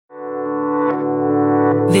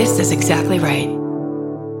This is exactly right.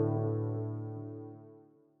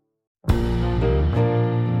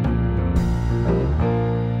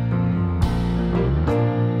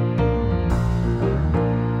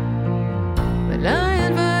 When I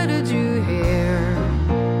invited you here,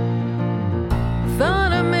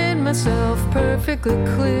 thought I made myself perfectly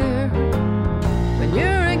clear. When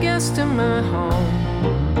you're a guest in my home,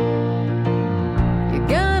 you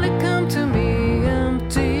gotta come to me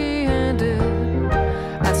empty-handed.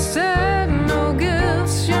 I said no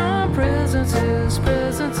gifts, your presence is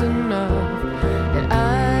presence enough. And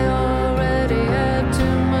I already had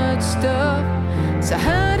too much stuff, so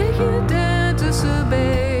how do you dare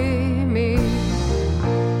disobey me?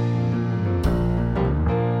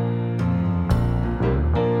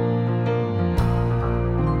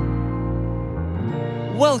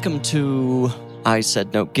 Welcome to I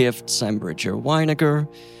Said No Gifts. I'm Bridger Weiniger.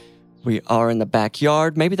 We are in the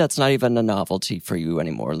backyard. Maybe that's not even a novelty for you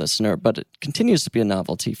anymore, listener, but it continues to be a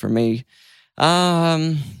novelty for me.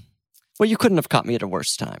 Well, you couldn't have caught me at a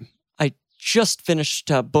worse time. I just finished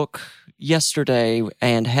a book yesterday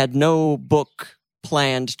and had no book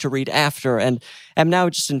planned to read after, and am now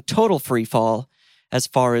just in total free fall as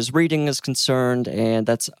far as reading is concerned, and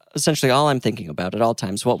that's essentially all I'm thinking about at all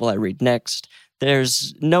times. What will I read next?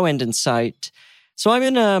 There's no end in sight. So I'm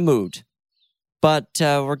in a mood. But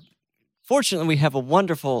fortunately, we have a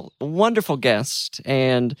wonderful, wonderful guest,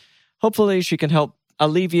 and hopefully she can help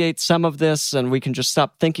alleviate some of this, and we can just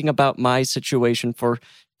stop thinking about my situation for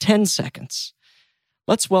 10 seconds.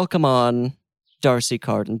 Let's welcome on Darcy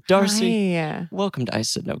Carden. Darcy, Hi. Welcome to I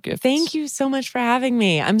Said No Gifts. Thank you so much for having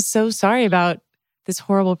me. I'm so sorry about this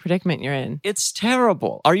horrible predicament you're in. It's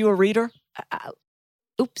terrible. Are you a reader?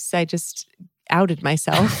 Oops, I just outed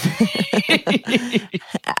myself.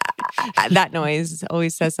 That noise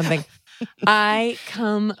always says something. I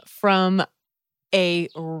come from a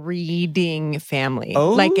reading family.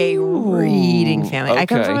 Like a reading family. I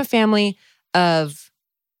come from a family of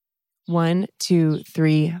 1, 2,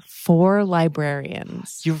 3, 4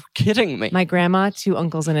 librarians. You're kidding me. My grandma, 2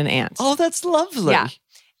 uncles, and an aunt. Oh, that's lovely. Yeah.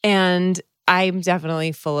 And I'm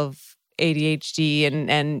definitely full of ADHD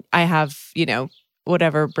and I have,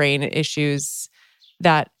 whatever brain issues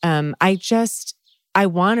that I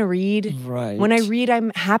want to read. Right. When I read,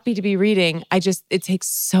 I'm happy to be reading. It takes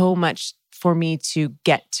so much for me to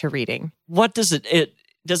get to reading. What does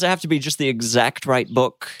does it have to be just the exact right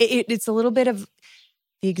book? It's a little bit of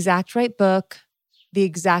the exact right book, the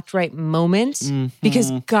exact right moment,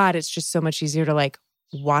 because God, it's just so much easier to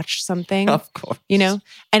watch something. Of course. And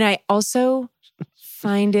I also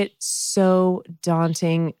find it so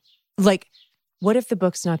daunting. What if the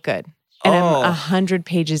book's not good? And I'm 100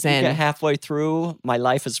 pages in. You get halfway through, my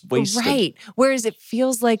life is wasted. Right. Whereas it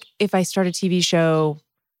feels like if I start a TV show,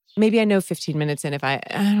 maybe I know 15 minutes in if I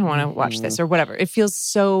don't want to watch this or whatever. It feels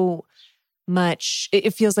so much,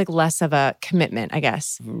 it feels like less of a commitment, I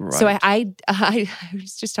guess. Right. So I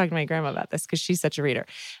was just talking to my grandma about this because she's such a reader.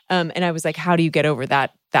 And I was like, how do you get over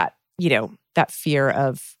that fear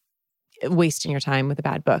of wasting your time with a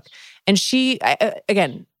bad book? And she,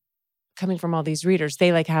 again, coming from all these readers, they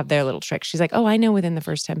have their little tricks. She's like, oh, I know within the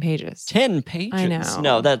first 10 pages. 10 pages? I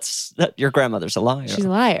know. No, your grandmother's a liar. She's a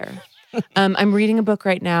liar. I'm reading a book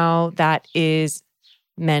right now that is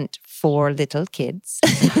meant for little kids.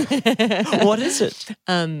 What is it?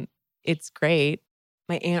 It's great.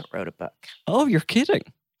 My aunt wrote a book. Oh, you're kidding.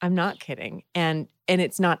 I'm not kidding. And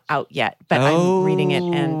it's not out yet, but I'm reading it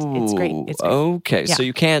and it's great. It's great. Okay, Yeah. so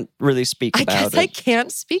you can't really speak about it. I guess I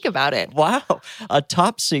can't speak about it. Wow. A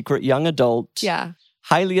top secret young adult. Yeah.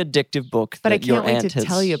 Highly addictive book But I that your can't wait aunt to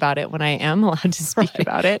tell you about it when I am allowed to speak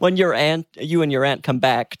about it. When you and your aunt come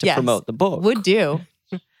back to Yes. promote the book. Would do.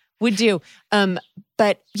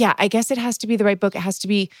 But yeah, I guess it has to be the right book. It has to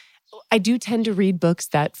be, I do tend to read books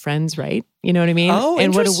that friends write. You know what I mean? Oh,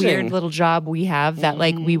 and what a interesting. weird little job we have that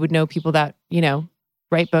we would know people that,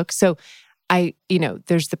 write books. So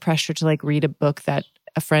there's the pressure to read a book that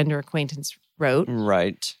a friend or acquaintance wrote.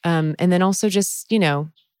 Right. And then also just,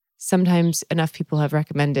 sometimes enough people have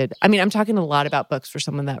recommended. I mean, I'm talking a lot about books for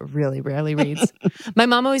someone that really rarely reads. My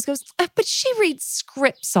mom always goes, but she reads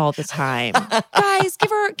scripts all the time. Guys, give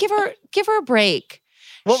her a break.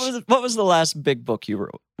 What was the last big book you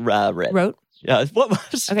read? Wrote? Yeah. What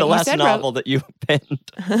was the last novel that you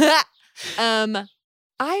penned?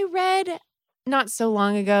 I read not so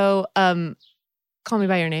long ago, Call Me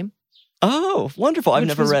by Your Name. Oh, wonderful. I've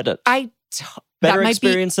never read it. Better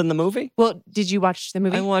experience than the movie? Well, did you watch the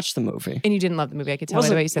movie? I watched the movie. And you didn't love the movie. I could tell by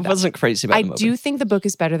the way you said that. I wasn't crazy about the movie. I do think the book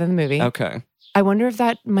is better than the movie. Okay. I wonder if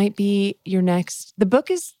that might be your next. The book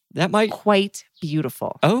is quite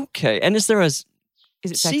beautiful. Okay. And is there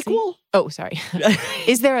Is it sexy? Sequel? Oh, sorry.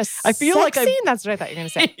 Is there a I feel sex like I've- scene? That's what I thought you were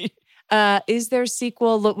going to say. Is there a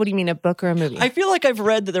sequel? What do you mean, a book or a movie? I feel like I've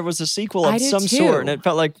read that there was a sequel I of do some too. sort, and it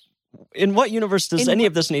felt like, in what universe does In any what-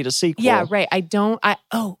 of this need a sequel? Yeah, right.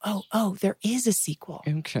 There is a sequel.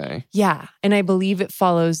 Okay. Yeah. And I believe it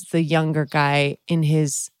follows the younger guy in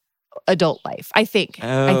his adult life. I think.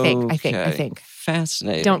 Okay.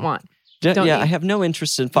 Fascinating. Don't want. Yeah, don't I need. have no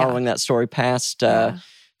interest in following that story past Yeah.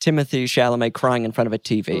 Timothy Chalamet crying in front of a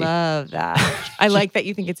TV. Love that. I like that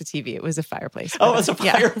you think it's a TV. It was a fireplace. Oh, it's a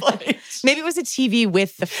Yeah. fireplace. Maybe it was a TV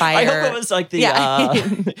with the fire. I hope it was like the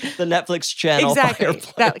the Netflix channel exactly.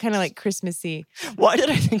 fireplace. That kind of like Christmassy. Why did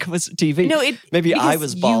I think it was a TV? No, Maybe I because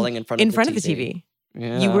was bawling in front of the TV.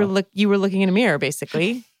 Yeah. You were looking in a mirror,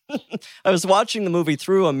 basically. I was watching the movie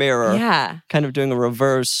through a mirror. Yeah. Kind of doing a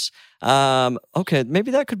reverse. Okay,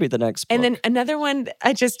 maybe that could be the next book. And then another one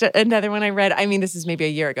I read. I mean, this is maybe a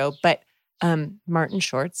year ago, but Martin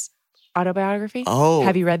Short's autobiography. Oh.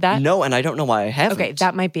 Have you read that? No, and I don't know why I haven't. Okay,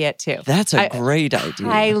 that might be it too. That's a great idea.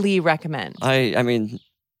 Highly recommend. I mean,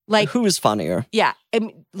 Like, who is funnier? yeah,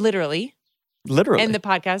 literally. Literally. And the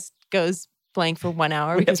podcast goes blank for 1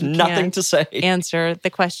 hour we because have we nothing can't to say. answer the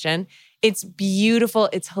question. It's beautiful.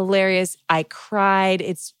 It's hilarious. I cried.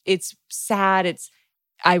 It's sad.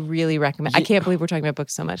 I really recommend. I can't believe we're talking about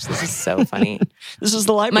books so much. This is so funny. This is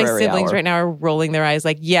the My library siblings hour. right now are rolling their eyes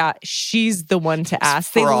like, yeah, she's the one to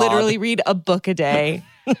ask. They fraud. literally read a book a day.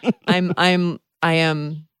 I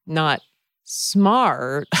am not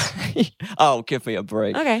smart. Oh, give me a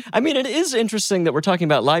break. Okay. I mean, it is interesting that we're talking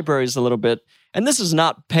about libraries a little bit, and this is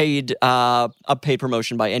not a paid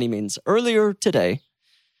promotion by any means. Earlier today,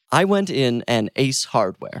 I went in an Ace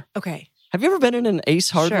Hardware. Okay. Have you ever been in an Ace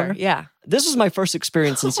Hardware? Sure. Yeah. This is my first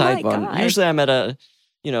experience inside my one. God. Usually I'm at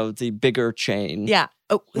the bigger chain. Yeah.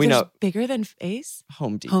 Oh, We there's know- bigger than Ace?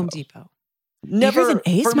 Home Depot. Home Depot. Never Bigger than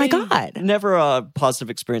Ace? for My me, God. Never a positive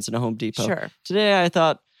experience in a Home Depot. Sure. Today I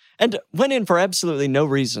thought, and went in for absolutely no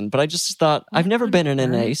reason, but I just thought, I've never been in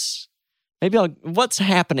an Ace. Maybe what's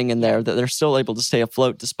happening in there that they're still able to stay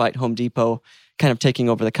afloat despite Home Depot kind of taking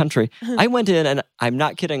over the country. I went in and I'm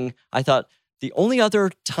not kidding. I thought the only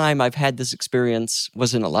other time I've had this experience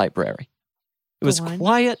was in a library. It was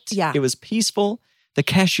quiet. Yeah. It was peaceful. The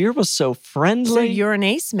cashier was so friendly. So you're an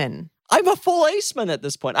Aceman. I'm a full Aceman at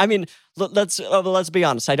this point. I mean, let's be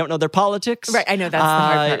honest. I don't know their politics. Right. I know that's the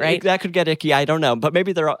hard part, right? That could get icky. I don't know. But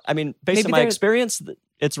maybe based Maybe on my they're- experience,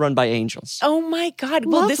 it's run by angels. Oh my God.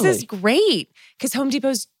 Well, this is Lovely. great because Home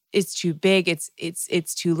Depot's it's too big.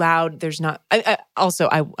 It's too loud. There's not.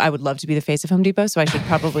 I would love to be the face of Home Depot, so I should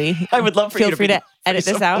probably. I would love for you feel to free be to the edit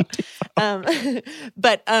face this of out.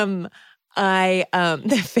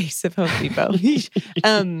 The face of Home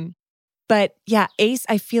Depot. But yeah, Ace.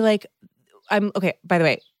 I feel like I'm okay. By the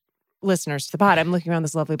way, listeners to the pod, I'm looking around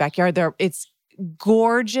this lovely backyard. It's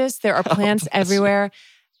gorgeous. There are plants everywhere.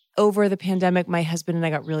 Over the pandemic, my husband and I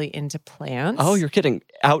got really into plants. Oh, you're kidding.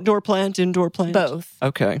 Outdoor plant, indoor plant? Both.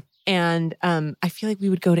 Okay. And I feel like we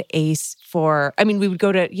would go to Ace we would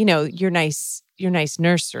go to, your nice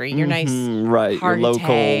nursery, your nice right, your local.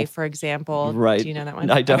 Hargitay, for example. Right. Do you know that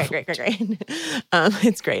one? I don't. Okay, great.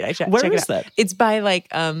 It's great. I check Where it is out. that? It's by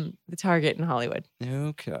the Target in Hollywood.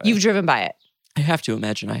 Okay. You've driven by it. I have to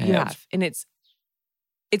imagine I have. You have. And it's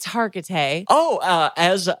Hargitay. Oh,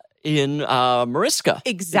 as in Mariska.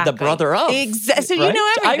 Exactly. The brother of. Exactly. So you right?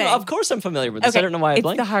 know everything. Of course I'm familiar with this. I don't know why I it's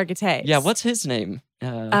blanked. the Hargitay. Yeah, what's his name?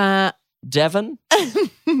 Devon?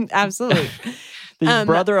 Absolutely. The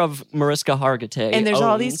brother of Mariska Hargitay. And there's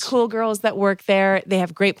all these owns- cool girls that work there. They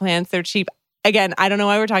have great plants. They're cheap. Again, I don't know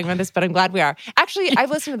why we're talking about this, but I'm glad we are. Actually,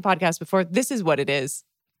 I've listened to the podcast before. This is what it is.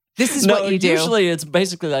 This is what you do. Usually it's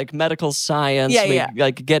basically like medical science. Yeah.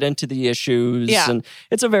 We get into the issues. Yeah. And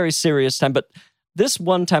it's a very serious time. But this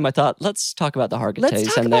one time I thought, let's talk about the Hargitays Let's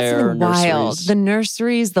talk and about their something wild. nurseries. The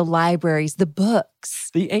nurseries, the libraries, the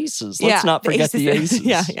books. The Aces. Let's not forget the Aces.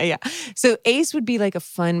 Yeah. So Ace would be like a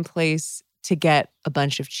fun place to get a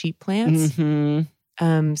bunch of cheap plants.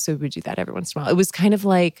 Mm-hmm. So we would do that every once in a while. It was kind of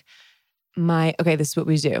like this is what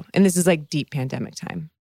we do. And this is like deep pandemic time.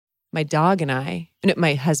 My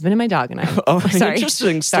husband and my dog and I. Oh, sorry.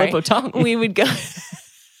 interesting slip of tongue. We would go.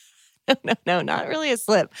 No, not really a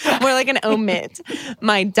slip. More like an omit.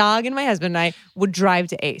 My dog and my husband and I would drive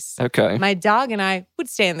to Ace. Okay. My dog and I would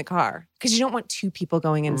stay in the car because you don't want two people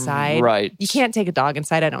going inside. Right. You can't take a dog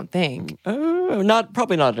inside, I don't think.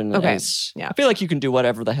 Probably not in an Okay. Ace. Yeah. I feel like you can do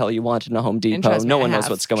whatever the hell you want in a Home And Depot. trust me, No I one knows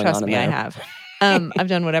have. what's going Trust on in me, there. I have. I've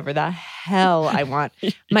done whatever the hell I want.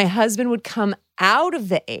 My husband would come out of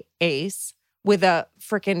the Ace with a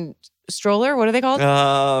freaking stroller. What are they called?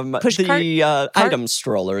 Push the cart? item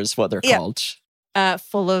stroller is what they're called.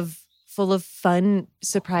 full of fun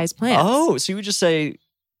surprise plants. Oh, so you would just say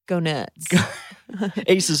Go nuts.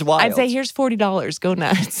 Ace is wild. I'd say here's $40. Go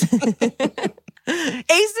nuts.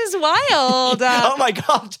 Ace is wild. Oh my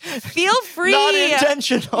God. Feel free. Not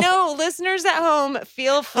intentional. No, listeners at home,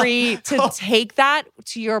 feel free to take that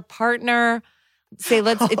to your partner. Say,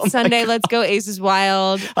 it's Sunday, let's go Ace is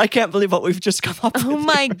wild. I can't believe what we've just come up with. Oh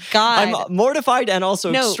my God. I'm mortified and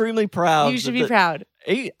also extremely proud. You should be proud.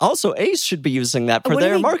 Also, Ace should be using that for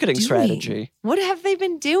their marketing strategy. What have they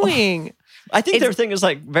been doing? I think their thing is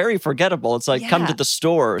like very forgettable. It's like come to the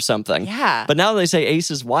store or something. Yeah. But now they say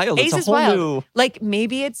Ace is wild. Ace it's a is whole wild. new. Like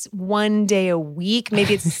maybe it's one day a week.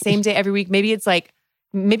 Maybe it's the same day every week. Maybe it's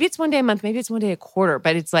one day a month. Maybe it's one day a quarter.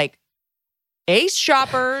 But it's like Ace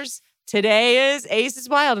shoppers. Today is Ace is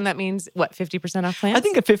wild. And that means what, 50% off plans? I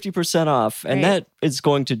think 50% off. And that is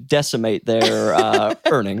going to decimate their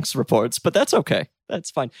earnings reports. But that's okay. That's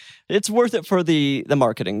fine. It's worth it for the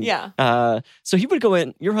marketing. Yeah. So he would go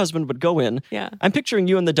in, your husband would go in. Yeah. I'm picturing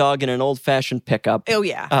you and the dog in an old-fashioned pickup. Oh,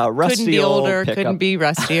 yeah. Rusty couldn't be older, pickup. couldn't be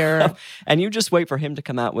rustier. And you just wait for him to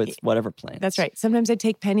come out with whatever plan. That's right. Sometimes I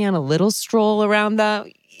take Penny on a little stroll around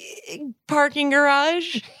the parking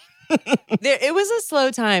garage. It was a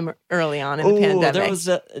slow time early on in the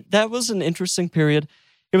pandemic. That was an interesting period.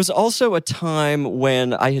 It was also a time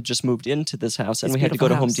when I had just moved into this house and we had to go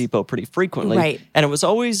to Home Depot pretty frequently. Right. And it was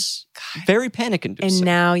always very panic-inducing. And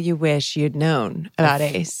now you wish you'd known about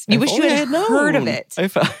Ace. You wish you had heard of it.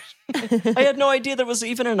 I had no idea there was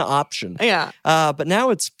even an option. Yeah. But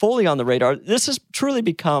now it's fully on the radar. This has truly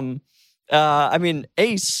become,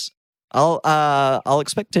 Ace... I'll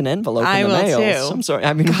expect an envelope in the mail. Too. I'm sorry.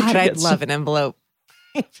 God, I'd love an envelope.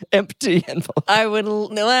 Empty envelope. I would.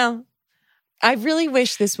 Well, I really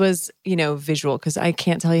wish this was, visual because I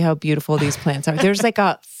can't tell you how beautiful these plants are. There's like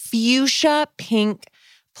a fuchsia pink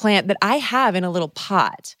plant that I have in a little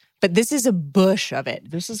pot, but this is a bush of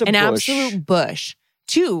it. This is an absolute bush.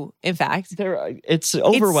 Two, in fact. It's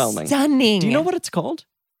overwhelming. It's stunning. Do you know what it's called?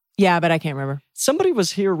 Yeah, but I can't remember. Somebody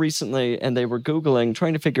was here recently and they were Googling,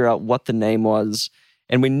 trying to figure out what the name was.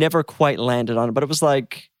 And we never quite landed on it. But it was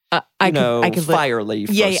like, fire leaf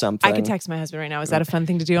or something. I could text my husband right now. Is that a fun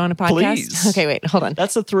thing to do on a podcast? Please. Okay, wait, hold on.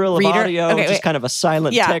 That's the thrill of audio. Okay, just kind of a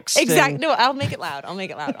silent text. Yeah, exactly. No, I'll make it loud.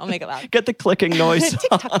 Get the clicking noise.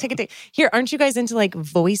 Tick-tock, tick-a-tick. Here, aren't you guys into like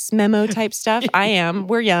voice memo type stuff? I am.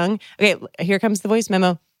 We're young. Okay, here comes the voice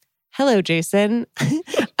memo. Hello, Jason.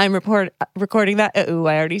 I'm recording that. Oh,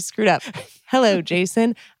 I already screwed up. Hello,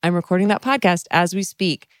 Jason. I'm recording that podcast as we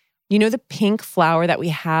speak. You know the pink flower that we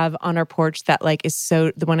have on our porch that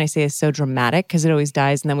the one I say is so dramatic because it always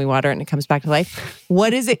dies and then we water it and it comes back to life?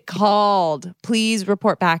 What is it called? Please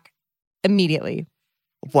report back immediately.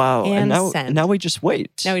 Wow. And now we just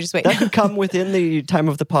wait. That could come within the time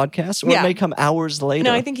of the podcast or it may come hours later.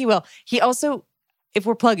 No, I think he will. He also... If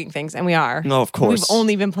we're plugging things, and we are. No, of course. We've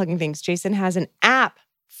only been plugging things. Jason has an app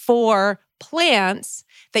for plants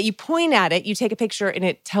that you point at it, you take a picture, and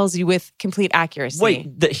it tells you with complete accuracy.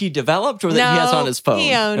 Wait, that he developed or that he has on his phone?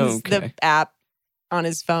 He owns the app on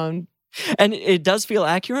his phone. And it does feel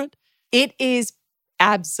accurate? It is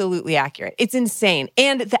absolutely accurate. It's insane.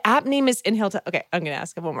 And the app name is Okay, I'm going to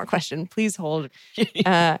ask one more question. Please hold.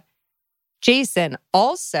 Jason,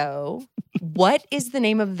 also, what is the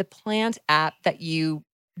name of the plant app that you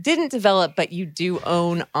didn't develop, but you do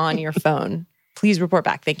own on your phone? Please report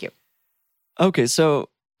back. Thank you. Okay, so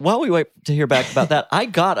while we wait to hear back about that, I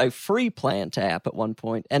got a free plant app at one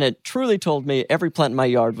point, and it truly told me every plant in my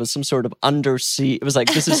yard was some sort of undersea. It was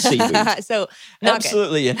like, this is seaweed. So not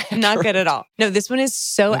absolutely inaccurate. Not good at all. No, this one is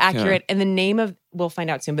so accurate. And the name of, we'll find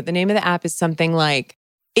out soon, but the name of the app is something like,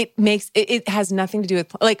 it has nothing to do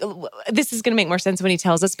with, like, this is going to make more sense when he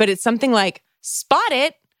tells us, but it's something like Spot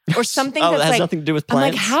It or something that has like, nothing to do with plants.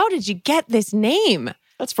 I'm like, how did you get this name?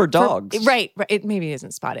 That's for dogs. Right. It maybe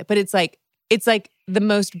isn't Spot It, but it's like the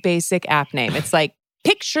most basic app name. It's like,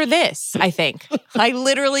 picture this, I think. I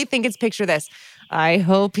literally think it's picture this. I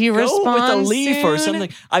hope he responds with a leaf soon. or something.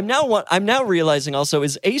 I'm now realizing also,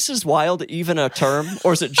 is Aces Wild even a term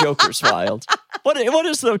or is it Joker's Wild? What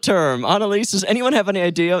is the term? Annalise, does anyone have any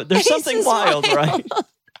idea? There's something wild, right?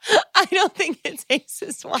 I don't think it's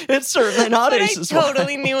Aces Wild. It's certainly not Aces Wild. I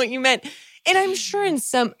totally knew what you meant. And I'm sure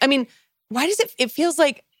why does it feels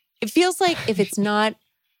like if it's not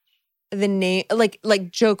the name,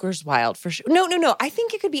 like Joker's Wild for sure. No. I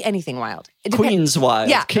think it could be anything wild. Queen's Wild.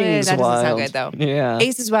 Yeah. King's that Wild. Doesn't sound good though. Yeah.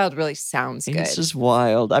 Aces Wild really sounds good. Aces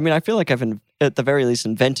Wild. I feel like I've at the very least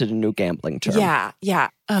invented a new gambling term. Yeah.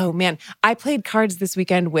 Oh man. I played cards this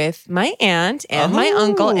weekend with my aunt and my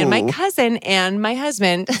uncle and my cousin and my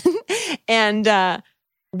husband. And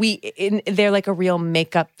they're like a real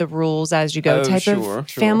make up the rules as you go type of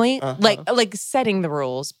family, like setting the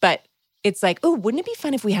rules. But it's like, oh, wouldn't it be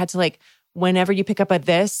fun if we had to like, whenever you pick up a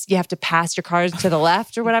this, you have to pass your cards to the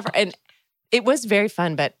left or whatever. And it was very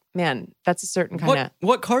fun, but man, that's a certain kind of...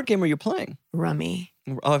 What card game are you playing? Rummy.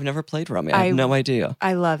 Oh, I've never played Rummy. I have no idea.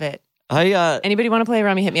 I love it. Anybody want to play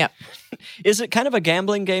Rummy, hit me up. Is it kind of a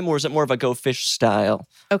gambling game or is it more of a Go Fish style?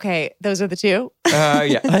 Okay, those are the two.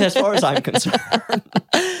 Yeah, as far as I'm concerned.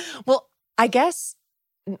 Well, I guess...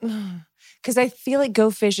 Because I feel like Go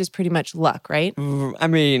Fish is pretty much luck, right? I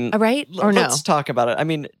mean... Right? Or no? Let's talk about it. I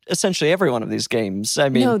mean, essentially every one of these games,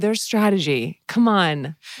 No, there's strategy. Come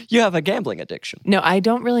on. You have a gambling addiction. No, I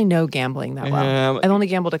don't really know gambling that well. I've only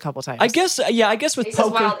gambled a couple times. I guess with Ace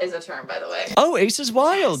poker... Ace Wild is a term, by the way. Oh, Ace is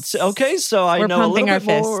Wild. Yes. Okay, so I know a little bit more. We're pumping our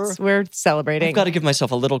fists. We're celebrating. I've got to give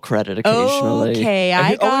myself a little credit occasionally. Okay,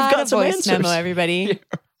 we've got some voice answers. memo, everybody. Here.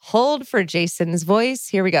 Hold for Jason's voice.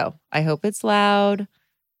 Here we go. I hope it's loud,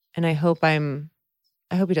 and I hope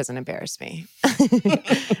he doesn't embarrass me.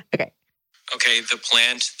 Okay. Okay,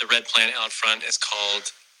 the red plant out front is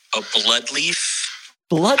called a bloodleaf.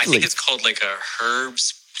 Bloodleaf? I think it's called like a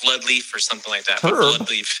herbs bloodleaf or something like that.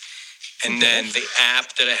 Bloodleaf. And then the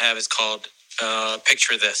app that I have is called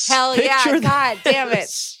Picture This. Hell yeah, God damn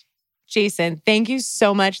it. Jason, thank you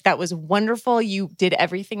so much. That was wonderful. You did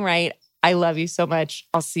everything right. I love you so much.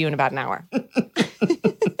 I'll see you in about an hour.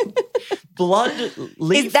 Blood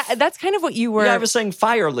leaf. That's kind of what you were. Yeah, I was saying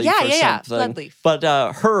fire leaf or something. Yeah, blood leaf. But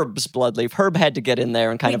Herb's blood leaf. Herb had to get in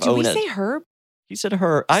there and kind of own it. Did we say Herb? He said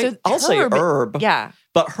Herb. So I'll say Herb. Yeah.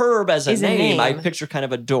 But Herb as a Is a name, I name. picture kind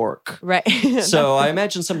of a dork. Right. So I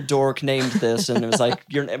imagine some dork named this and it was like,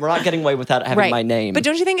 we're not getting away without having my name. But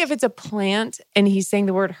don't you think if it's a plant and he's saying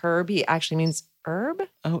the word herb, he actually means herb?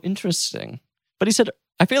 Oh, interesting. But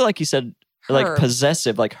I feel like he said like Herb.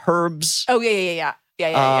 possessive, like herbs. Oh, yeah. You're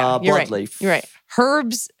right. Bloodleaf. You're right.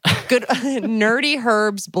 Herbs, good, nerdy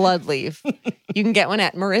herbs, bloodleaf. You can get one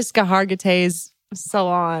at Mariska Hargitay's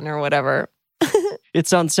salon or whatever.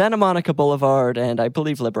 It's on Santa Monica Boulevard and I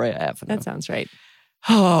believe La Brea Avenue. That sounds right.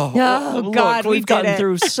 Oh, God, we've gotten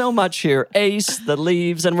through so much here. Ace, the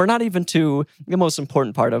leaves, and we're not even to the most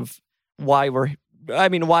important part of why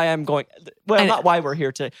I'm going. Well, not why we're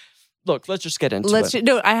here today. Look, let's just get into it.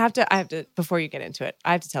 No, I have to, before you get into it,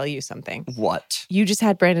 I have to tell you something. What? You just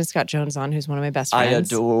had Brandon Scott Jones on, who's one of my best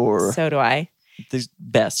friends. I adore. So do I. The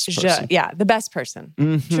best person. The best person.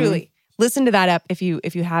 Mm-hmm. Truly. Listen to that up if you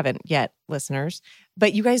haven't yet, listeners.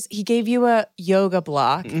 But you guys, he gave you a yoga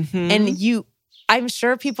block. Mm-hmm. And I'm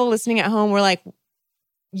sure people listening at home were like,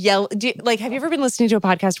 have you ever been listening to a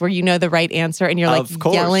podcast where you know the right answer and you're like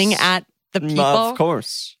yelling at the people? Of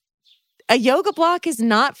course. A yoga block is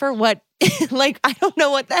not for what, I don't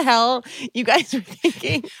know what the hell you guys were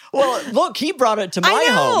thinking. Well, look, he brought it to my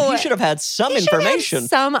home. He should have had some information.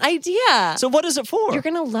 Some idea. So what is it for? You're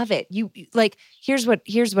going to love it. Here's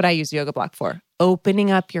what I use yoga block for.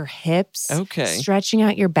 Opening up your hips. Okay. Stretching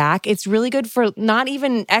out your back. It's really good for not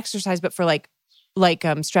even exercise, but for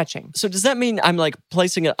stretching. So does that mean I'm like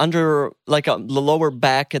placing it under the lower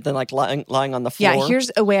back and then like lying on the floor? Yeah,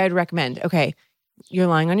 here's a way I'd recommend. Okay. You're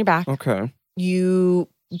lying on your back. Okay. You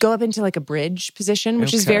go up into like a bridge position,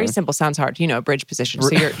 which is very simple. Sounds hard. A bridge position.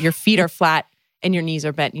 So your feet are flat and your knees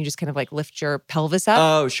are bent. And you just kind of like lift your pelvis up.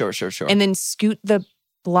 Oh, sure. And then scoot the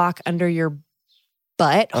block under your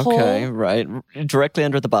butthole. Okay, right. Directly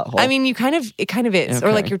under the butthole. I mean, it kind of is. Okay.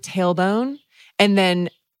 Or like your tailbone. And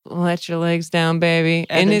then let your legs down, baby.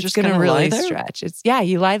 And it's going to really stretch.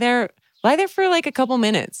 You lie there for like a couple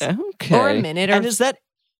minutes. Okay. Or a minute. And is that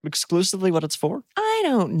exclusively what it's for? I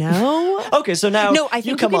don't know. Okay, so now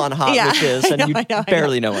you come on hot with this and you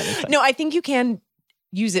barely know anything. No, I think you can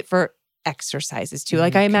use it for exercises too.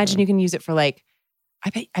 Like I imagine you can use it for like,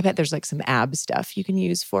 I bet there's like some ab stuff you can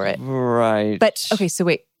use for it. Right. But okay, so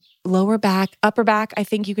wait, lower back, upper back, I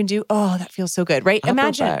think you can do. Oh, that feels so good, right?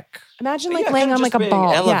 Imagine like laying on like a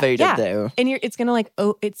ball. Elevated there. And it's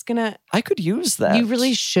gonna I could use that. You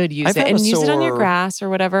really should use it. And use it on your grass or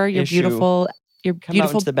whatever. Your beautiful Come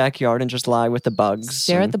out into the backyard and just lie with the bugs.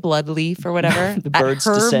 Stare at the blood leaf or whatever. The birds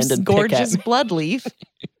descend and gorgeous pick at blood leaf.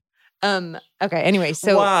 Okay. Anyway,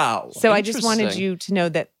 so wow. So I just wanted you to know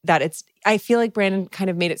that it's. I feel like Brandon kind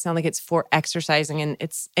of made it sound like it's for exercising,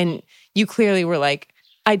 and you clearly were like,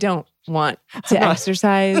 I don't want to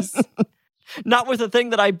exercise. Not with a thing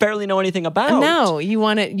that I barely know anything about. No, you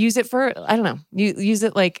want to use it for. I don't know. You use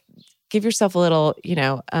it like. Give yourself a little,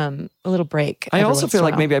 a little break. I also feel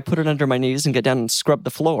like maybe I put it under my knees and get down and scrub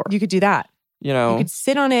the floor. You could do that. You could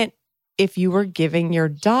sit on it if you were giving your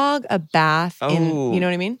dog a bath in, you know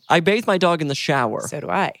what I mean? I bathe my dog in the shower. So do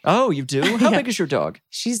I. Oh, you do? How Yeah. big is your dog?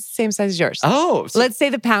 She's the same size as yours. Oh. Let's say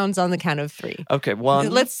the pounds on the count of 3. Okay,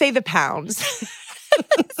 1. Let's say the pounds.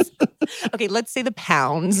 Okay, let's say the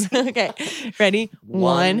pounds. Okay, ready?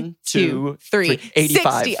 1, 2, 3.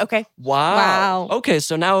 85. 60. Okay. Wow. Wow. Okay,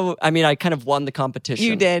 so now, I mean, I kind of won the competition.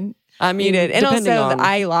 You did. I mean, You did. And depending also, on...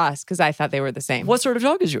 I lost because I thought they were the same. What sort of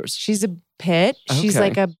dog is yours? She's a pit. She's Okay.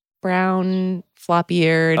 like a brown,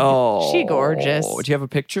 floppy-eared. Oh. She gorgeous. Do you have a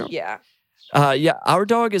picture? Yeah. Yeah, our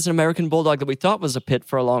dog is an American Bulldog that we thought was a pit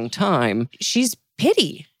for a long time. She's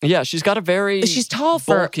pitty. Yeah, she's got a very She's tall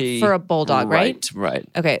for a bulldog, right? Right.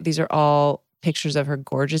 Okay, these are all pictures of her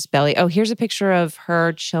gorgeous belly. Oh, here's a picture of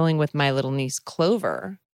her chilling with my little niece,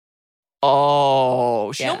 Clover.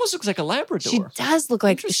 Oh, she Yeah. almost looks like a Labrador. She does look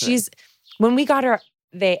like Interesting. when we got her,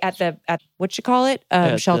 at what you call it?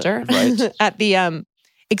 At the- Shelter. right. At the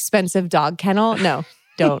expensive dog kennel. No,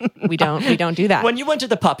 we don't do that. When you went to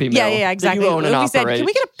the puppy mill, Yeah, exactly. that you own and we said, operate. can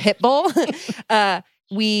we get a pit bull?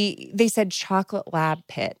 They said chocolate lab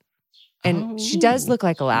pit. And she does look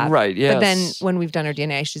like a lab. Right, yes. But then when we've done her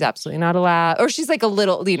DNA, she's absolutely not a lab. Or she's like a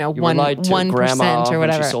little, You relied to 1% grandma or when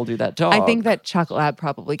whatever. she sold you that dog. I think that chocolate lab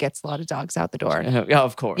probably gets a lot of dogs out the door. Yeah,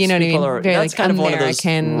 of course. You know what I People mean? Are, Very, that's like, kind of one of those.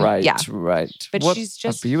 American. Right, Yeah. right. But What she's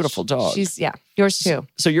just a beautiful dog. She's yours too.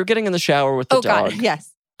 So you're getting in the shower with the Oh dog. God,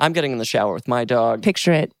 yes. I'm getting in the shower with my dog.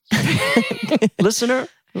 Picture it. Listener,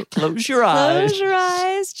 close your eyes. Close your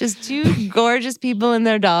eyes. Just 2 gorgeous people and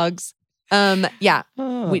their dogs. Yeah.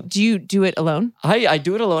 Wait, do you do it alone? I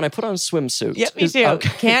do it alone. I put on a swimsuit. Yep, me too. Okay.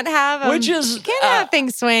 Can't have Which is can't have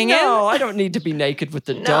things swinging. No, I don't need to be naked with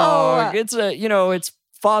the No. dog. It's it's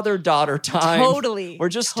father-daughter time. Totally. We're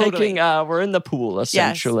just Totally. taking we're in the pool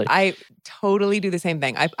essentially. Yes, I totally do the same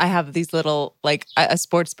thing. I have these little, like a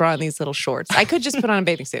sports bra and these little shorts. I could just put on a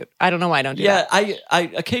bathing suit. I don't know why I don't do Yeah, that.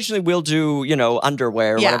 I occasionally will do,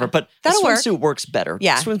 underwear or Yeah, whatever, but that'll the work. swimsuit works better.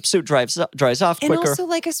 Yeah. Swimsuit dries off And quicker. also,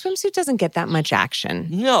 like, a swimsuit doesn't get that much action.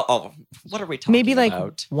 No, what are we talking Maybe like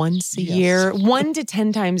about? once a Yes. year, 1 to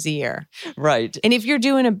 10 times a year. Right. And if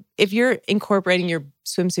you're incorporating your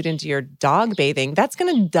swimsuit into your dog bathing, that's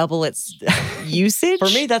going to double its usage. For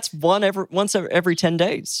me, that's once every 10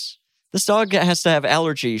 days. This dog has to have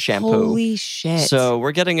allergy shampoo. Holy shit. So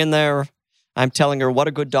we're getting in there. I'm telling her what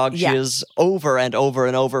a good dog she Yeah. is over and over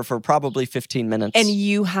and over for probably 15 minutes. And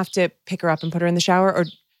you have to pick her up and put her in the shower, or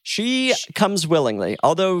she comes willingly,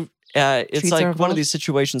 although it's Treats are like one of involved? these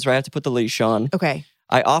situations where I have to put the leash on. okay.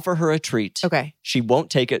 I offer her a treat. Okay. She won't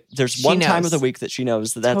take it. There's She one time knows. of the week that she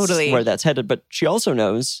knows that that's Totally. where that's headed, but she also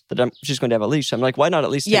knows that she's going to have a leash. I'm like, why not at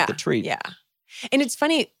least take the treat? Yeah. And it's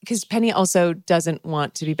funny because Penny also doesn't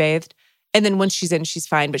want to be bathed. And then once she's in, she's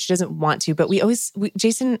fine, but she doesn't want to. But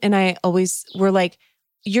Jason and I always were like,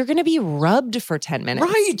 you're going to be rubbed for 10 minutes.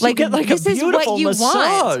 Right. Like, You get like this a is what beautiful you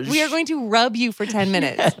massage. want. We are going to rub you for 10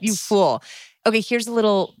 minutes. Yes. You fool. Okay, here's a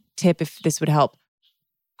little tip if this would help.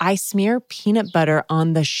 I smear peanut butter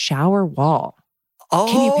on the shower wall. Oh,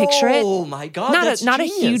 Can you picture it? Oh my God. Not a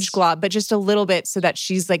genius. huge glob, but just a little bit so that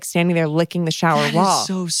she's like standing there licking the shower That wall. is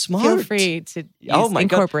so smart. Feel free to God.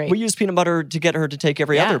 incorporate. We use peanut butter to get her to take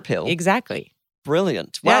every other pill. Exactly.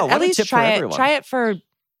 Brilliant. Yeah, Wow. at What a least tip try for it. everyone. Try it for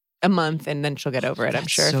a month and then she'll get over it, I'm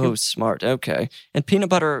That's sure. If So you- smart. Okay. And peanut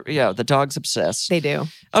butter, yeah, the dog's obsessed. they do.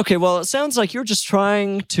 Okay, well, it sounds like you're just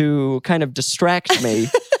trying to kind of distract me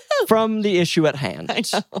from the issue at hand. I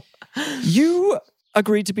know. You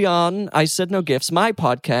agreed to be on I Said No Gifts, my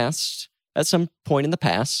podcast, at some point in the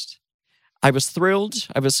past. I was thrilled.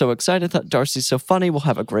 I was so excited. I thought Darcy's so funny. We'll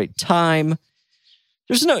have a great time.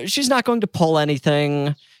 She's not going to pull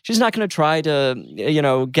anything. She's not going to try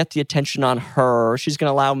to, get the attention on her. She's going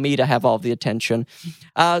to allow me to have all the attention.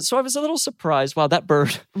 So I was a little surprised. Wow, that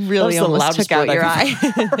bird Really that was the almost loudest took out bird your I've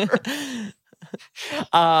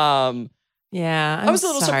eye. Yeah. I was a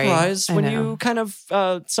little surprised when you kind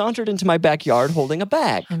of sauntered into my backyard holding a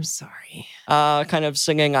bag, I'm sorry. kind of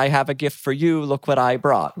singing, "I have a gift for you, look what I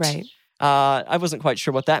brought." Right. I wasn't quite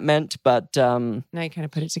sure what that meant, but Now you kind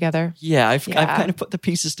of put it together. yeah, I've Yeah. kind of put the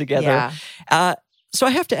pieces together. Yeah. So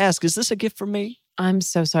I have to ask, is this a gift for me? I'm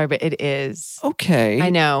so sorry, but it is. Okay. I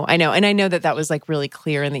know. And I know that was like really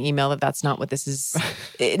clear in the email that that's not what this is.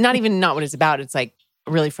 Not what it's about. It's like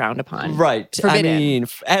really frowned upon. Right. Forbidden. I mean,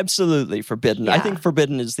 absolutely forbidden. I Yeah. think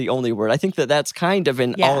forbidden is the only word. I think that's kind of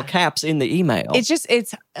in Yeah. all caps in the email.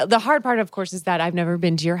 It's the hard part, of course, is that I've never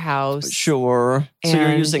been to your house. Sure. So you're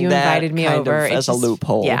and using you that invited me kind over. of It as a just-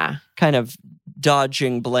 loophole. Yeah. Kind of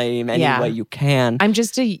dodging blame any Yeah. way you can. I'm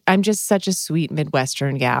just such a sweet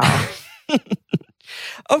Midwestern gal.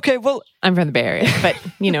 Okay, well, I'm from the Bay Area, but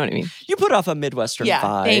you know what I mean. you put off a Midwestern Yeah,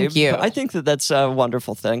 vibe. thank you. I think that's a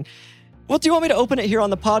wonderful thing. Well, do you want me to open it here on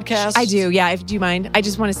the podcast? I do. Yeah. Do you mind? I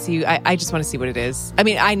just want to see. I just want to see what it is. I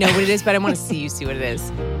mean, I know what it is, but I want to see you see what it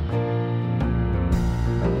is.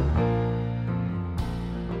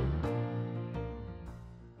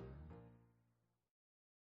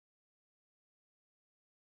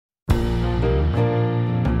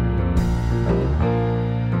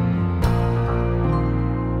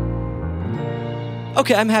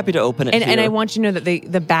 Okay, I'm happy to open it And here. I want you to know that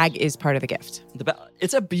the bag is part of the gift.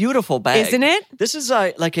 It's a beautiful bag. Isn't it? This is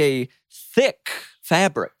like a thick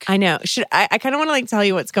fabric. I know. I kind of want to like tell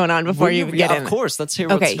you what's going on before you get in. Of course. Let's hear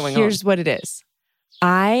what's going on. Here's what it is.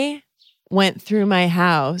 I went through my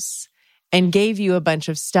house and gave you a bunch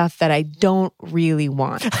of stuff that I don't really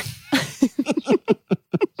want.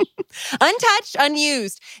 Untouched,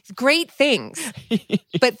 unused, great things.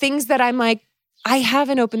 But things that I'm like, I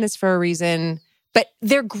haven't opened this for a reason. But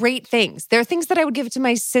they're great things. They're things that I would give to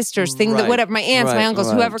my sisters, things that whatever, my aunts, my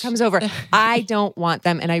uncles, whoever comes over. I don't want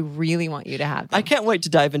them, and I really want you to have them. I can't wait to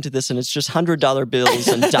dive into this, and it's just $100 bills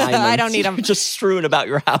and diamonds. I don't need them. Just strewn about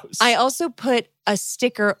your house. I also put a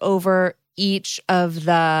sticker over each of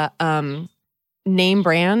the name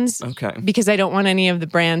brands. Okay. Because I don't want any of the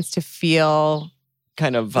brands to feel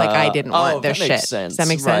kind of like I didn't want their that makes shit. Sense. Does that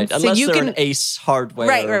make Right. sense? Unless so you they're can an Ace Hardware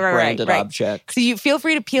branded object. So you feel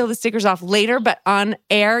free to peel the stickers off later, but on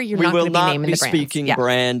air you're not going to be naming the brands. We will not be speaking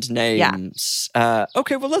brand names. Yeah.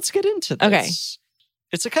 Okay, well let's get into this. Okay.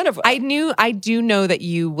 It's a kind of I do know that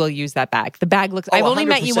you will use that bag. The bag looks I've only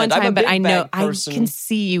met you one time, but I know I can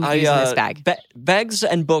see you using this bag. Bags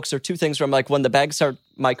and books are two things where I'm like, when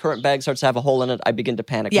my current bag starts to have a hole in it, I begin to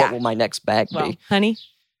panic. Yeah. What will my next bag be? Honey.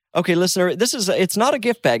 Okay, listener, it's not a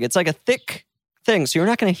gift bag. It's like a thick thing, so you're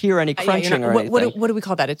not going to hear any crunching or anything. What do we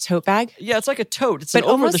call that? A tote bag? Yeah, it's like a tote. It's an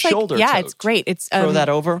over-the-shoulder tote. Yeah, it's great. It's throw that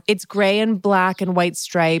over. It's gray and black and white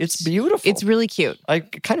stripes. It's beautiful. It's really cute. I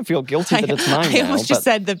kind of feel guilty that it's mine now. I almost just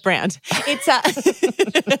said the brand. It's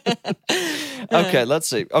Okay, let's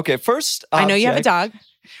see. Okay, first object. I know you have a dog.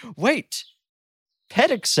 Wait.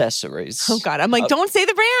 Pet accessories. Oh God, I'm like, don't say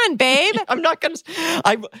the brand, babe. I'm not going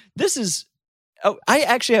to. This is. Oh, I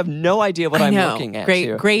actually have no idea what I'm looking at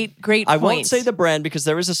here. Great I point. won't say the brand because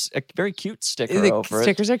there is a very cute sticker over it.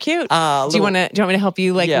 Stickers are cute. Do you want me to help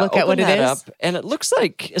you look at what it is? Up, and it looks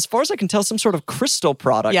like, as far as I can tell, some sort of crystal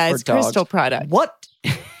product. Yeah, for it's dogs. crystal product. What?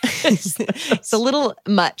 It's a little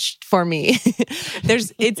much for me.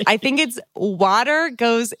 I think it's water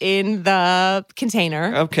goes in the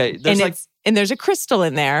container. Okay, and there's a crystal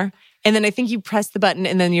in there, and then I think you press the button,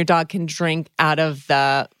 and then your dog can drink out of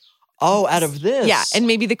the. Oh, out of this. Yeah, and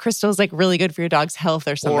maybe the crystal is like really good for your dog's health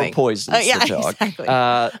or something. Or poisons the dog. Exactly.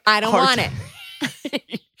 I don't want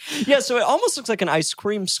it. Yeah, so it almost looks like an ice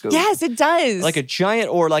cream scoop. Yes, it does. Like a giant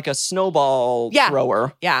or like a snowball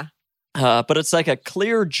thrower. Yeah. But it's like a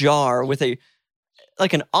clear jar with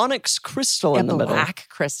like an onyx crystal in the middle. Black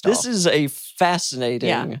crystal. This is a fascinating.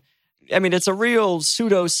 Yeah. I mean, it's a real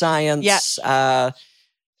pseudoscience. Yeah.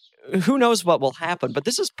 Who knows what will happen, but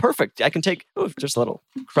this is perfect. I can take just a little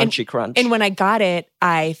crunchy crunch. And when I got it,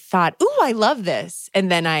 I thought, "Ooh, I love this."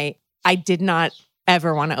 And then I did not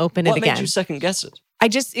ever want to open it again. What made you second guess it?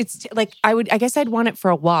 It's like I guess I'd want it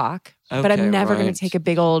for a walk, but I'm never going to take a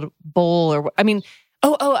big old bowl or I mean,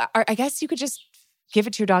 I guess you could just give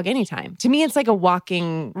it to your dog anytime. To me, it's like a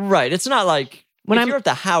walking. Right. It's not like when you're at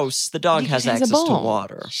the house, the dog has access to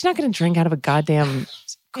water. She's not going to drink out of a goddamn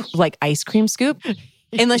like ice cream scoop.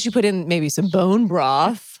 Unless you put in maybe some bone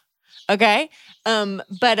broth. Okay.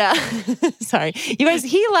 Sorry. You guys,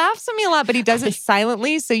 he laughs at me a lot, but he does it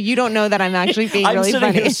silently. So you don't know that I'm actually being really funny.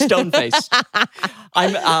 I'm sitting here stone faced.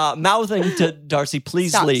 I'm mouthing to Darcy,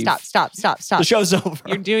 please leave. Stop. The show's over.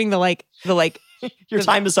 You're doing the your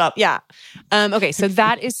time is up. Yeah. Okay. So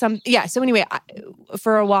that is So anyway,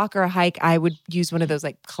 for a walk or a hike, I would use one of those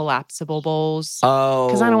like collapsible bowls. Oh.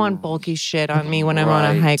 Because I don't want bulky shit on me when I'm on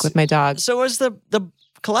a hike with my dog. So is the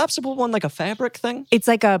collapsible one like a fabric thing? It's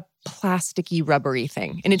like a plasticky, rubbery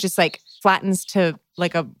thing. And it just like flattens to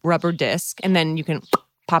like a rubber disc. And then you can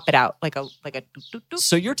pop it out like a.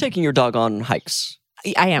 So you're taking your dog on hikes?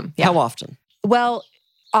 I am. Yeah. How often? Well,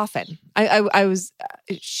 often. Here's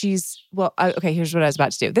what I was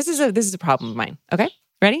about to do. This is a problem of mine. Okay.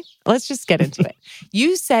 Ready? Let's just get into it.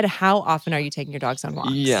 You said, how often are you taking your dogs on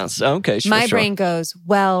walks? Yes. Okay. Sure. My brain goes,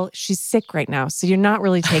 well, she's sick right now. So you're not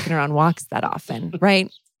really taking her on walks that often.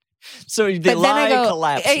 Right. So the lie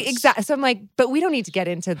collapses. Exactly. So I'm like, but we don't need to get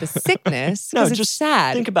into the sickness. No, it's just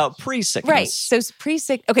sad. Think about pre-sickness. Right. So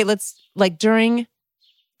pre-sick. Okay. Let's like during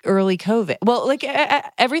early COVID. Well, like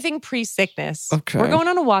everything pre-sickness. Okay. We're going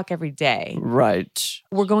on a walk every day. Right.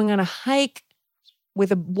 We're going on a hike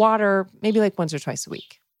with a water maybe like once or twice a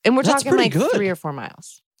week. And we're That's talking like pretty good. 3 or 4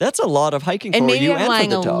 miles. That's a lot of hiking And for maybe you I'm and lying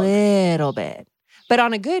for the a dog. little bit. But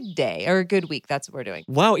on a good day or a good week, that's what we're doing.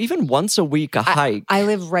 Wow, even once a week a hike. I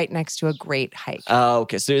live right next to a great hike. Oh,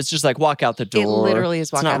 okay. So it's just like walk out the door. It literally is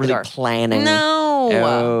walk it's not out really the door. planning. No.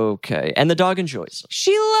 Okay. And the dog enjoys it.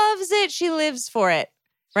 She loves it. She lives for it.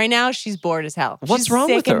 Right now, she's bored as hell. What's she's wrong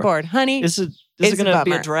sick with her? and bored. Honey, Is it it's going to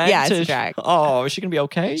be a bummer. drag? Yeah, it's a drag. Oh, is she going to be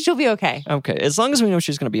okay? she'll be okay. Okay. As long as we know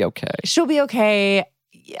she's going to be okay. She'll be okay.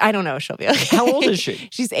 I don't know if she'll be okay. How old is she?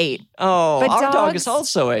 She's 8. Oh, But our dog dogs- is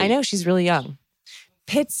also 8. I know, she's really young.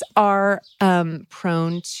 Pits are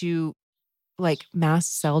prone to like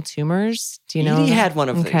mast cell tumors. Do you know? Edie that? had one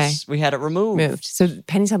of Okay. these. We had it removed. Moved. So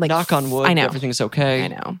Penny's had like Knock on wood. I know. Everything's okay. I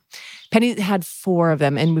know. Penny had 4 of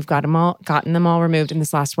them, and we've gotten them all removed. And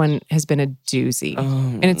this last one has been a doozy. Oh,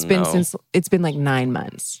 And it's been no. it's been like 9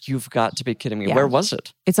 months. You've got to be kidding me. Yeah. Where was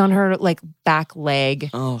it? It's on her like back leg,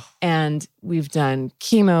 Oh, and we've done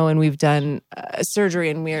chemo and we've done surgery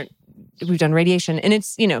and we've done radiation, and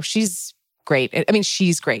it's she's great. I mean,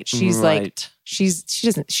 she's great. She's like right. she's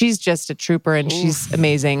just a trooper, and she's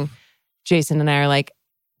amazing. Jason and I are like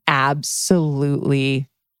absolutely.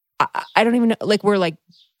 I don't even know. Like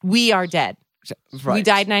we are dead. Right. We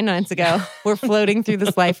died 9 months ago. We're floating through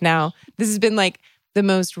this life now. This has been like the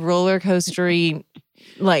most roller coastery,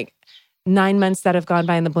 like 9 months that have gone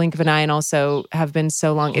by in the blink of an eye, and also have been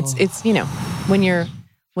so long. It's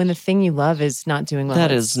when the thing you love is not doing well.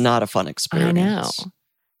 That is not a fun experience. I know.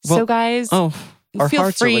 Well, so guys, Oh, our feel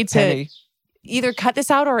hearts free are with to Penny. either cut this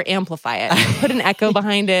out or amplify it. Put an echo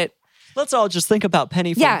behind it. Let's all just think about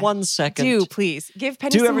Penny for Yeah, 1 second. Do please give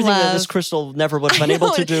Penny Do some everything love. that this crystal never would have been I able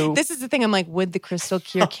know, to do. This is the thing. I'm like, would the crystal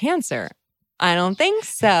cure cancer? I don't think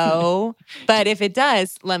so. But if it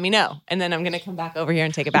does, let me know. And then I'm going to come back over here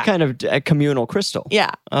and take it back. Kind of a communal crystal.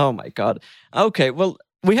 Yeah. Oh my God. Okay. Well,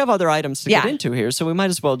 we have other items to get Yeah. into here, so we might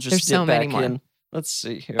as well just There's get so back many more. in. Let's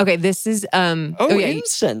see here. Okay, this is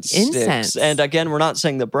Incense sticks. Incense. And again, we're not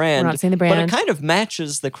saying the brand. We're not saying the But brand. it kind of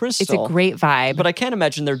matches the crystal. It's a great vibe. But I can't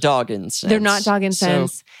imagine they're dog incense. They're not dog So-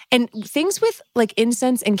 incense. And things with like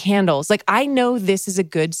incense and candles, like I know this is a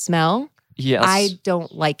good smell. yes. I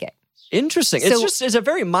don't like it. Interesting. So- It's a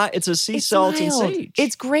very it's a sea It's salt and mild. sage.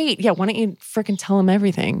 It's great. Yeah, why don't you freaking tell them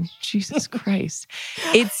everything? Jesus Christ.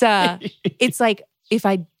 It's like if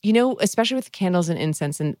especially with candles and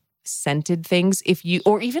incense and scented things,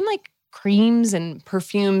 or even like creams and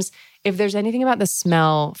perfumes, if there's anything about the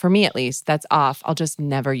smell, for me at least, that's off, I'll just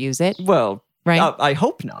never use it. well, Right? I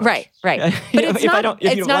hope not. Right. But it's If not, you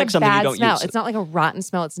it's don't not like a something, you bad don't smell. use it. It's not like a rotten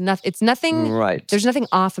smell. It's nothing. Right. There's nothing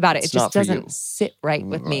off about it. It's It not just for you. doesn't sit right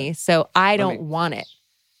with me. So I don't want it.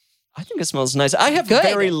 I think it smells nice. I have Good.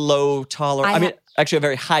 very low tolerance. I I mean, have- actually, a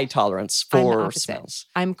very high tolerance I'm the for opposite. smells.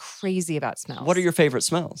 I'm crazy about smells. What are your favorite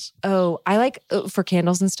smells? Oh, I like for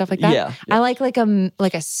candles and stuff like that. Yeah. I like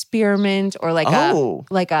a spearmint or like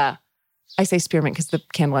a I say spearmint because the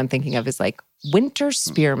candle I'm thinking of is like winter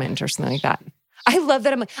spearmint or something like that. I love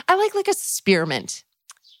that. I like a spearmint.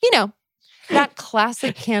 That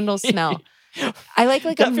classic candle smell. I like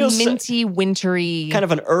That a feels minty, wintry kind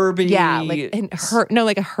of an herby. Yeah, like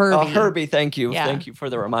a Herbie. Oh, Herbie, thank you. Yeah. Thank you for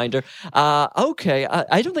the reminder. Okay,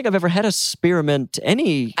 I don't think I've ever had a spearmint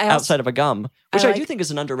outside of a gum, which I do think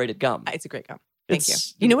is an underrated gum. It's a great gum. Thank you.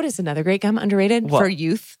 It's- You know what is another great gum underrated What? for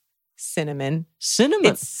youth? Cinnamon. Cinnamon.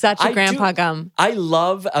 It's such a grandpa gum. I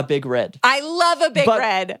love a Big Red. I love a Big But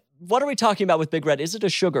Red. What are we talking about with Big Red? Is it a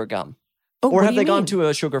sugar gum? Oh, Or what have do they you gone mean? to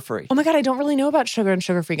a sugar-free? Oh my God, I don't really know about sugar and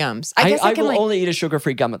sugar-free gums. I guess I can will only eat a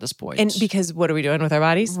sugar-free gum at this point. and because what are we doing with our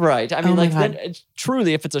bodies? Right. I mean, Oh my then God.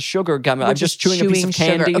 truly, if it's a sugar gum, We're I'm just chewing a piece of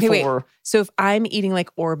sugar. candy Okay, wait. for. So if I'm eating like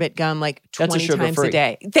Orbit gum like That's a 20 times a sugar-free.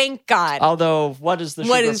 day, thank God. Although, what is the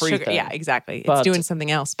What sugar-free is sugar? thing? Yeah, exactly. But- it's doing something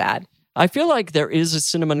else bad. I feel like there is a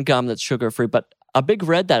cinnamon gum that's sugar-free, but a Big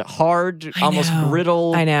Red, that hard, I almost know.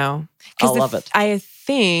 brittle. I know. I love it. I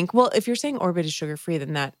think, well, if you're saying Orbit is sugar-free,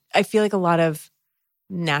 then that, I feel like a lot of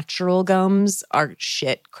natural gums are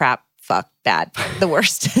shit, crap, fuck, bad. The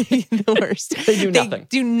worst. The worst. They do nothing. They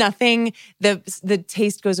do nothing. The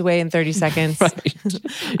taste goes away in 30 seconds. Right.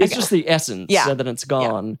 It's just the essence, Yeah. and then it's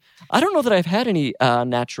gone. I don't know that I've had any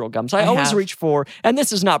natural gums. I I always have. reach for, and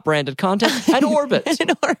this is not branded content, an Orbit. An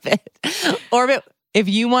Orbit. Orbit, if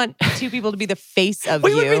you want two people to be the face of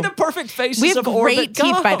We you. would be the perfect faces We have of great Orbit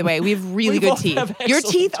teeth, gum. by the way. We have really We good both teeth. have Your excellent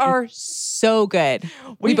teeth teeth. are so good.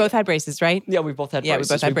 We both had braces, right? Yeah, we both had Yeah, we braces.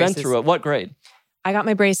 both had We've braces. been through it. What grade? I got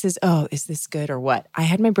my braces. Oh, is this good or what? I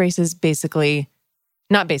had my braces basically,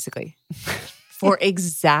 not basically, for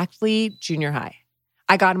exactly junior high.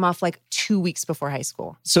 I got them off like 2 weeks before high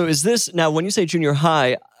school. So is this, now when you say junior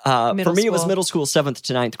high, for me it was school. middle school, 7th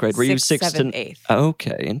to 9th grade. Were you 6th 7th, to 8th. Okay,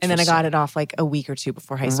 interesting. And then I got it off like a week or two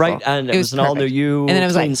before high school. Right, and it was an all new perfect. you, And then I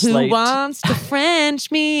was clean like, slate. who wants to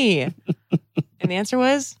French me? And the answer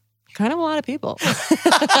was kind of a lot of people.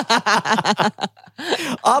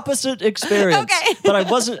 Opposite experience. Okay. But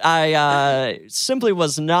I simply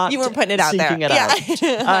was not You weren't putting it out there. seeking it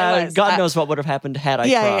Yeah. out. I was. God knows what would have happened had I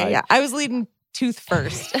Yeah, tried. yeah. I was leading tooth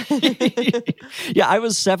first. Yeah, I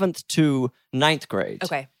was 7th to 9th grade.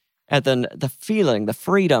 Okay. And then the feeling, the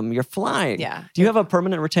freedom, you're flying. Yeah. Do you have a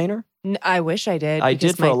permanent retainer? I wish I did. I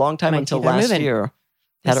because did for a long time my until teeth are last moving. year.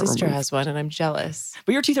 My Had it sister removed. has one, and I'm jealous.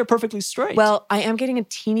 But your teeth are perfectly straight. Well, I am getting a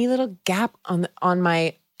teeny little gap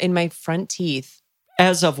in my front teeth.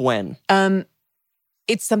 As of when?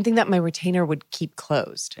 It's something that my retainer would keep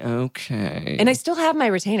closed, Okay. and I still have my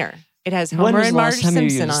retainer. It has when Homer was and the Marge last time you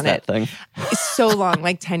Simpson used on that it. thing? It's so long,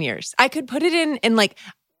 like 10 years. I could put it in and like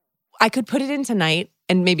I could put it in tonight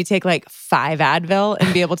and maybe take like 5 Advil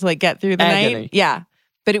and be able to like get through the Agony. night. Yeah.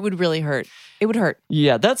 But it would really hurt. It would hurt.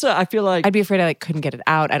 Yeah, I feel like, I'd be afraid I like couldn't get it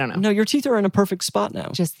out. I don't know. no, your teeth are in a perfect spot now.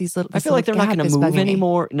 Just these little. I feel like they're not going to move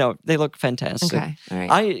anymore. No, they look fantastic. Okay. All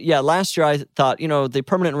right. Last year I thought, the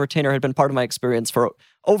permanent retainer had been part of my experience for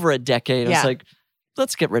over a decade. I was Yeah. like,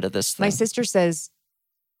 let's get rid of this thing. My sister says,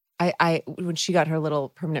 I when she got her little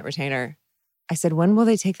permanent retainer, I said, when will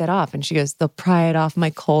they take that off? And she goes, they'll pry it off my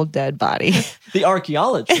cold, dead body. The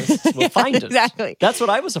archaeologists will find it. Exactly. That's what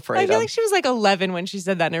I was I afraid feel of. like she was like 11 when she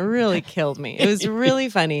said that, and it really killed me. It was really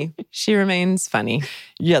funny. She remains funny.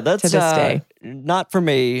 Yeah, that's to this day. not for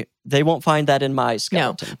me. They won't find that in my No,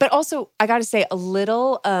 skeleton. but also I got to say a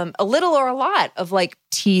little or a lot of like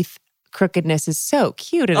teeth crookedness is so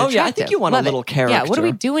cute and Oh, attractive. yeah, I think you want Love a little it. character. Yeah, what are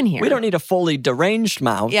we doing here? We don't need a fully deranged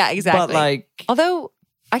mouth. Yeah, exactly. But like, Although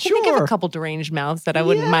I can think of Sure. a couple deranged mouths that I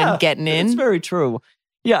wouldn't yeah, mind getting in. It's very true.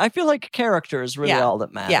 Yeah, I feel like character is really Yeah. all that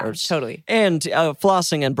Yeah, matters. totally. And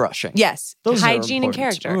flossing and brushing. Yes, Those are hygiene and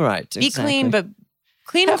important. character. Right, Be exactly. clean, but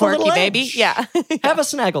clean and Have a little quirky, baby. edge. Yeah, Have a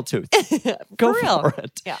snaggle tooth. Go for real. for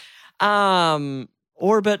it. Yeah.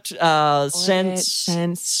 Orbit, scents,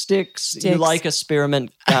 scents, sticks. You sticks. like a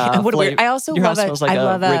spearmint. What a weird. I also Your love house a. smells like I a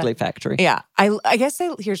love Wrigley factory. Yeah, I guess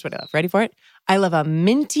here's what I love. Ready for it? I love a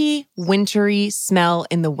minty, wintry smell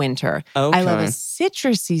in the winter. Okay. I love a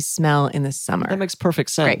citrusy smell in the summer. That makes perfect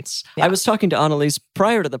sense. Yeah. I was talking to Annalise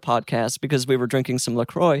prior to the podcast because we were drinking some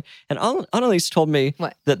LaCroix, and Annalise told me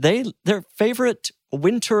What? that their favorite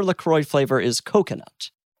winter LaCroix flavor is coconut.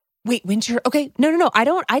 Wait, winter? Okay, no. I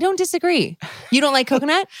don't disagree. You don't like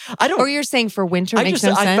coconut? I don't. Or you're saying for winter makes no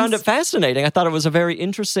sense? I found it fascinating. I thought it was a very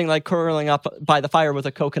interesting, like curling up by the fire with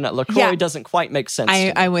a coconut. LaCroix Yeah. doesn't quite make sense. to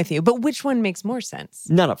me. I'm with you. But which one makes more sense?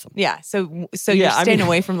 None of them. Yeah, so Yeah, you're I staying mean-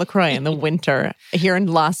 away from LaCroix in the winter here in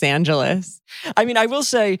Los Angeles. I mean, I will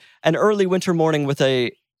say an early winter morning with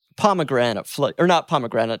a pomegranate,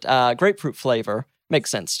 grapefruit flavor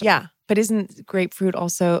makes sense to me. Yeah, but isn't grapefruit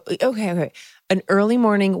also okay? An early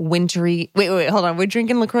morning wintry. Wait, hold on. We're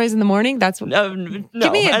drinking LaCroix in the morning. That's No.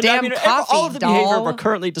 Give me a And damn coffee, all of the behavior doll. we're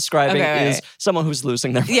currently describing Okay, is right. someone who's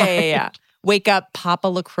losing their mind. yeah. Wake up, Papa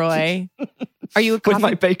LaCroix. Are you a coffee? With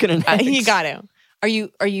my bacon and eggs. You got to. Are you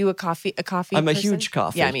a coffee? I'm a person? huge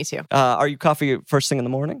coffee. Yeah, me too. Are you coffee first thing in the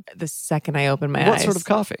morning? The second I open my What eyes. sort of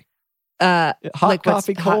coffee? Hot Hot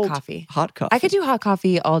coffee, cold? Hot coffee. Hot coffee. I could do hot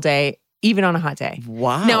coffee all day, even on a hot day.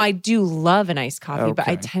 Wow. Now I do love an iced coffee, but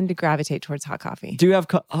I Okay. tend to gravitate towards hot coffee. Do you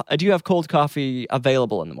have cold coffee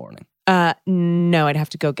available in the morning? No, I'd have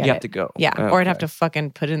to go get it. You have to go. Yeah, or I'd have Okay. to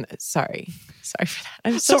fucking put in. Sorry for that.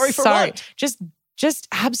 I'm so Sorry for sorry. what? Just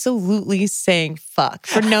absolutely saying fuck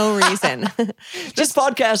for no reason. This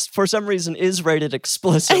podcast, for some reason, is rated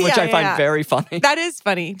explicit, which Yeah, I find yeah. very funny. That is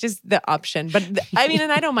funny, just the option. But I mean,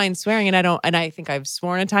 and I don't mind swearing, and I think I've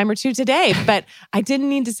sworn a time or two today, but I didn't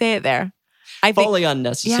need to say it there. I think Fully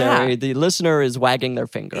unnecessary. Yeah. The listener is wagging their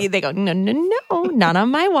finger. they go, no, not on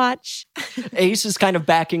my watch. Ace is kind of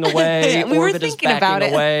backing away. Yeah, we were Orbit is thinking about backing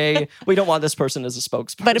it. away. We don't want this person as a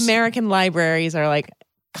spokesperson. But American libraries are like,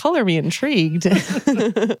 color me intrigued.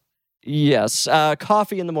 Yes.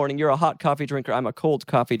 Coffee in the morning. You're a hot coffee drinker. I'm a cold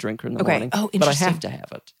coffee drinker in the Okay. morning. Oh, But I interesting. have to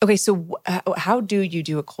have it. Okay, so how do you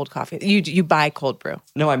do a cold coffee? You buy cold brew.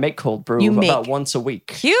 No, I make cold brew You about make- once a week.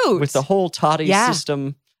 Cute. With the whole toddy Yeah.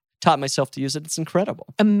 system, taught myself to use it. It's incredible.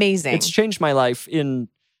 Amazing. It's changed my life in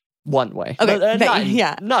one way. Okay, But, that-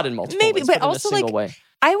 yeah. Not in multiple Maybe, ways, but in also, a single like, way.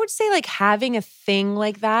 I would say like having a thing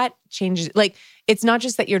like that changes. Like it's not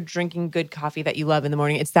just that you're drinking good coffee that you love in the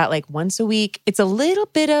morning. It's that like once a week, it's a little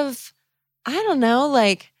bit of, I don't know,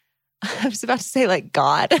 like I was about to say like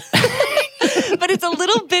God. it's a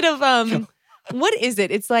little bit of what is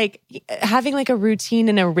it? It's like having like a routine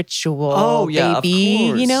and a ritual. Oh, yeah, baby. of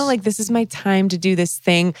course. You know, like this is my time to do this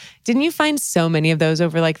thing. Didn't you find so many of those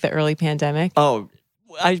over like the early pandemic? Oh,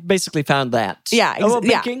 I basically found that. Yeah,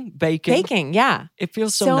 baking. Baking, yeah. It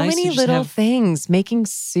feels so nice. Many to just little have... things. Making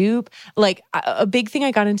soup. Like a big thing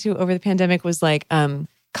I got into over the pandemic was like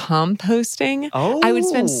composting. Oh. I would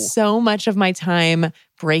spend so much of my time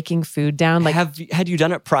breaking food down. Like, had you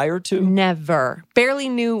done it prior to? Never. Barely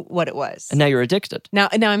knew what it was. And now you're addicted. Now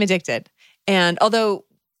I'm addicted. And although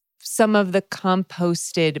some of the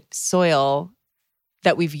composted soil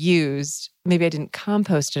that we've used, maybe I didn't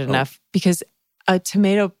compost it enough because a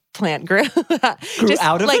tomato plant grew just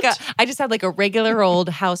out of like it? I just had like a regular old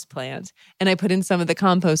house plant and I put in some of the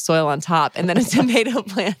compost soil on top and then a tomato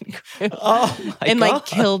plant grew and like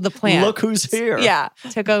killed the plant. Look who's here. Yeah,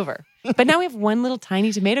 took over. But now we have one little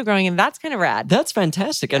tiny tomato growing and that's kind of rad. That's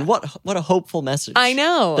fantastic. And what a hopeful message. I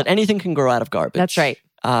know. That anything can grow out of garbage. That's right.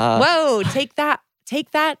 Whoa, take that.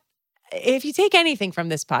 If you take anything from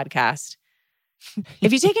this podcast,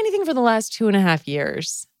 if you take anything for the last 2.5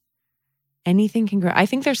 years, anything can grow. I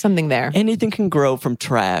think there's something there. Anything can grow from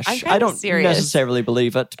trash. I don't necessarily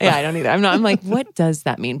believe it. Yeah, I don't either. I'm like, what does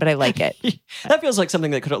that mean? But I like it. That feels like something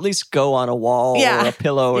that could at least go on a wall or a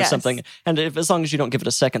pillow or something. And as long as you don't give it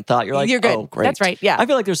a second thought, you're like, you're good. Oh, great. That's right. Yeah. I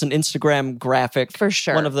feel like there's an Instagram graphic. For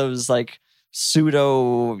sure. One of those like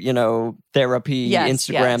pseudo, therapy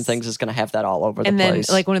Instagram things is going to have that all over the place. And then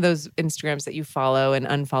like one of those Instagrams that you follow and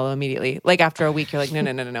unfollow immediately. Like after a week, you're like, no,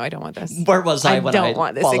 I don't want this. Where was I when I don't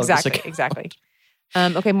want this. followed Exactly.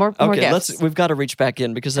 Okay, more gifts. We've got to reach back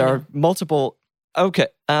in because there are multiple. Okay.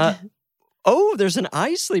 There's an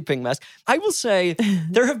eye sleeping mask. I will say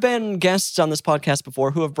there have been guests on this podcast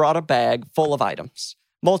before who have brought a bag full of items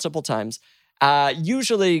multiple times.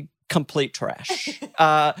 Usually complete trash.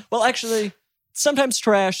 Actually, sometimes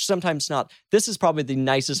trash, sometimes not. This is probably the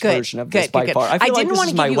nicest version of this by far. I feel like this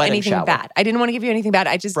is my wedding shower. I didn't want to give you anything bad.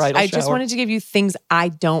 I just wanted to give you things I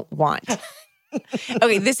don't want.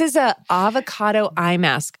 Okay, this is a avocado eye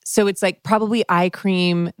mask. So it's like probably eye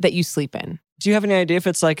cream that you sleep in. Do you have any idea if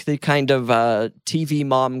it's like the kind of TV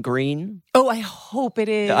mom green? Oh, I hope it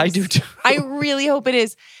is. I do too. I really hope it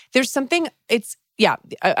is. There's something,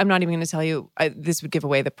 I'm not even going to tell you. This would give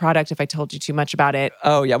away the product if I told you too much about it.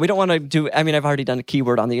 Oh, yeah. We don't want to do, I've already done a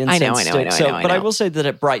keyword on the incense stick. But I will say that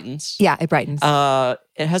it brightens. Yeah, it brightens.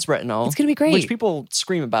 It has retinol. It's going to be great. Which people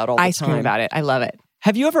scream about all the time. I scream about it. I love it.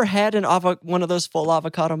 Have you ever had one of those full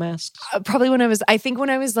avocado masks? Probably when I was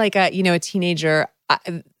like a teenager.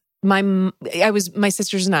 My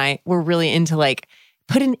sisters and I were really into like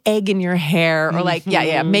put an egg in your hair or like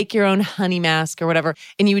make your own honey mask or whatever,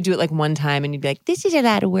 and you would do it like one time and you'd be like, this is a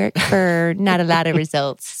lot of work for not a lot of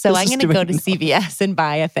results, so I'm going to go to CVS and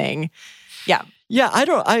buy a thing. Yeah,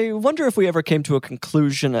 I wonder if we ever came to a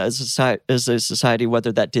conclusion as a society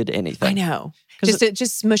whether that did anything. I know.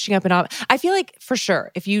 Just smushing up and all. I feel like for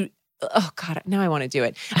sure if you, oh God, now I want to do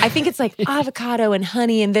it. I think it's like avocado and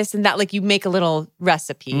honey and this and that. Like you make a little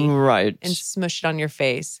recipe. Right. And smush it on your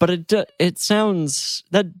face. But it sounds,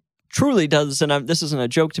 that truly does, and this isn't a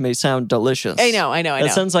joke to me, sound delicious. I know. It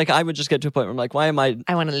sounds like I would just get to a point where I'm like, why am I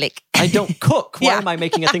want to lick. I don't cook. Why am I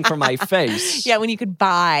making a thing for my face? Yeah, when you could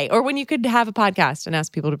buy, or when you could have a podcast and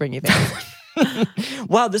ask people to bring you things.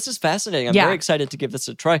 Wow, this is fascinating. I'm very excited to give this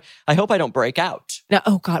a try. I hope I don't break out. No,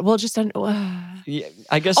 oh God. Well, just yeah,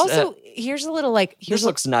 I guess. Also, here's a little like. This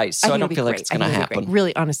looks nice, so I don't feel like it's going to happen.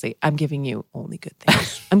 Really, honestly, I'm giving you only good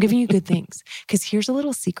things. I'm giving you good things because here's a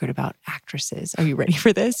little secret about actresses. Are you ready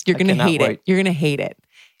for this? You're going to hate it. You're going to hate it.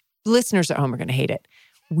 Listeners at home are going to hate it.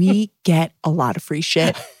 We get a lot of free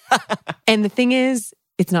shit, and the thing is,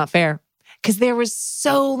 it's not fair. Because there was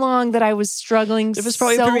so long that I was struggling so much. It was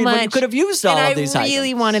probably a period when you could have used all of these items. And I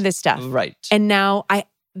really wanted this stuff. Right. And now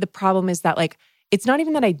the problem is that like, it's not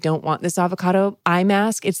even that I don't want this avocado eye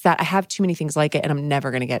mask. It's that I have too many things like it and I'm never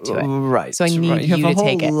going to get to it. Right. So I need you to take it. You have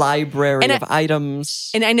a whole library of items.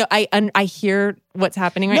 And I know, I hear what's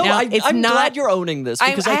happening right now. I'm glad you're owning this.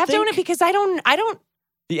 Because I have to own it because I don't.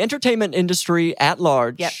 The entertainment industry at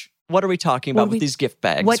large. Yep. What are we talking about with these gift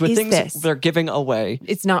bags? With things they're giving away.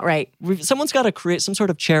 It's not right. Someone's got to create some sort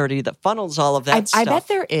of charity that funnels all of that stuff. I bet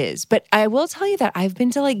there is. But I will tell you that I've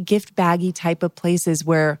been to like gift baggy type of places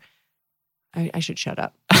where I should shut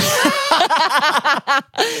up.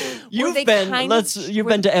 You've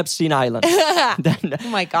been to Epstein Island. Oh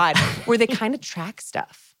my God. Where they kind of track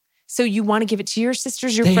stuff. So you want to give it to your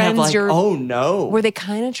sisters, your friends, oh no. Where they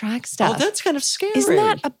kind of track stuff. Oh, that's kind of scary. Isn't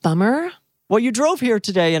that a bummer? Well, you drove here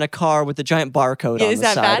today in a car with a giant barcode on Is the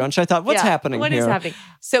that side, bad? which I thought, what's happening What here? is happening?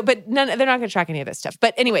 So, but they're not going to track any of this stuff.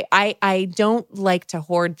 But anyway, I don't like to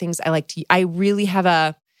hoard things. I really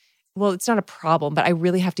have well, it's not a problem, but I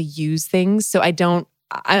really have to use things. So I don't,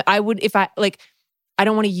 I would, if I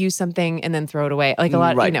don't want to use something and then throw it away. Like a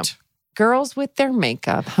lot, Right. Girls with their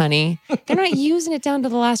makeup, honey, they're not using it down to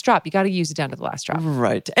the last drop. You got to use it down to the last drop.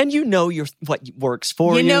 Right. And you know what works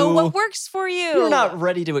for you. You know what works for you. You're not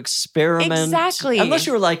ready to experiment. Exactly. Unless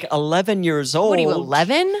you're like 11 years old. What are you,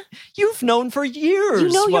 11? You've known for years You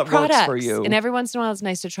know your what products. works for you. And every once in a while, it's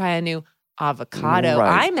nice to try a new avocado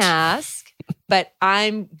Right. eye mask, but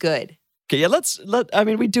I'm good. Okay, yeah,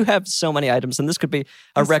 we do have so many items, and this could be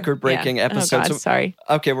a record-breaking Yeah. episode. Oh, God, So- sorry.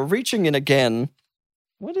 Okay, we're reaching in again.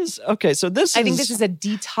 So this I think this is a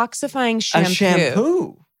detoxifying shampoo. a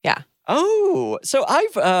shampoo. Yeah. Oh, so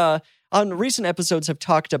I've on recent episodes have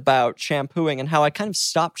talked about shampooing and how I kind of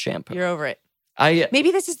stopped shampooing. You're over it. I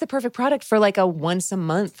Maybe this is the perfect product for like a once a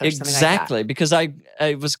month or something like that. exactly because I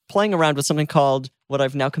was playing around with something called what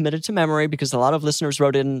I've now committed to memory because a lot of listeners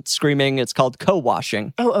wrote in screaming. It's called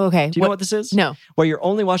co-washing. Oh, okay. Do you know what this is? No. Where you're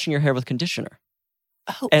only washing your hair with conditioner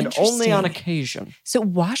Oh, and only on interesting. occasion. So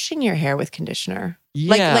washing your hair with conditioner.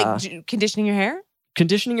 Yeah. Like conditioning your hair?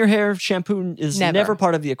 Conditioning your hair, shampoo is Never. never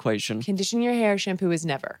part of the equation. Conditioning your hair, shampoo is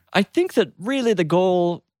never. I think that really the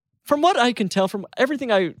goal, from what I can tell, from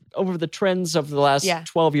everything over the trends of the last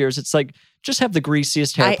 12 years, it's like just have the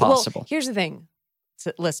greasiest hair possible. Well, here's the thing.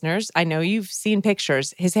 So, listeners, I know you've seen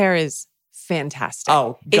pictures. His hair is fantastic.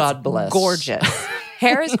 Oh, God It's bless. Gorgeous.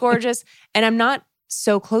 Hair is gorgeous. And I'm not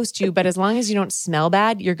so close to you, but as long as you don't smell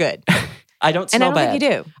bad, you're good. I don't And smell I don't bad. think you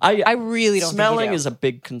do. I really don't Smelling think you do. is a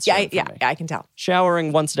big concern for me. I can tell.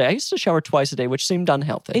 Showering once a day. I used to shower twice a day, which seemed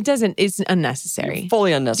unhealthy. It's unnecessary.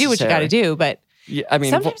 Fully unnecessary. Do what you got to do, but Yeah, I mean,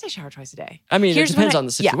 sometimes I shower twice a day. I mean, Here's it depends when on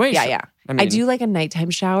the situation. Yeah. I mean, I do like a nighttime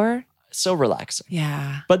shower. So relaxing.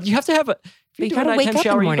 Yeah. But you have to have if you you do gotta a wake nighttime up in the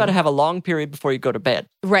shower, you morning. got to have a long period before you go to bed.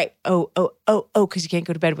 Right. Oh, because you can't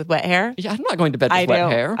go to bed with wet hair. Yeah, I'm not going to bed with I wet do.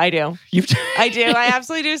 hair. I do. You I do. I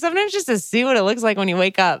absolutely do. Sometimes just to see what it looks like when you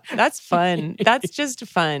wake up. That's fun. That's just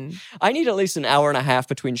fun. I need at least an hour and a half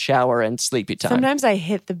between shower and sleepy time. Sometimes I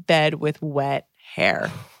hit the bed with wet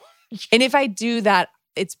hair. And if I do that,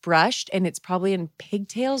 it's brushed and it's probably in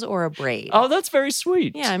pigtails or a braid. Oh, that's very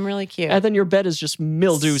sweet. Yeah, I'm really cute. And then your bed is just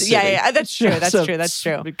mildew city. Yeah, that's true. That's So true. That's it's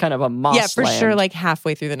true. Kind of a moss Yeah, for land. sure. Like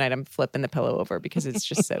halfway through the night, I'm flipping the pillow over because it's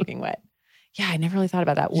just soaking wet. Yeah, I never really thought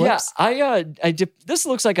about that. Whoops. Yeah, I dip. This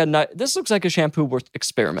looks like a shampoo worth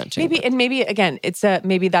experimenting. Maybe again, it's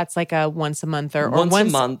maybe that's like a once a month or Once a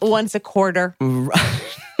month. once a quarter,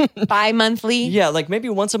 bi-monthly. Yeah, like maybe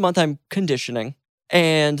once a month I'm conditioning,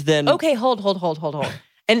 and then Okay, hold.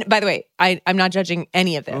 And by the way, I'm not judging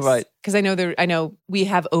any of this, Right. Because I know we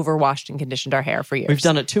have overwashed and conditioned our hair for years. we've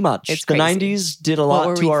done it too much. It's the crazy. 90s did a What lot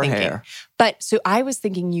were to we our thinking? hair. But so I was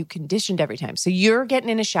thinking you conditioned every time. So you're getting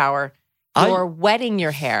in a shower, you're wetting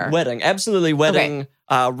your hair. Wetting, absolutely wetting,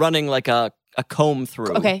 running like a comb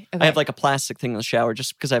through. Okay. I have like a plastic thing in the shower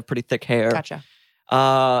just because I have pretty thick hair. Gotcha.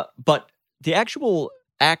 But the actual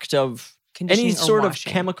act of Conditioning any or sort washing.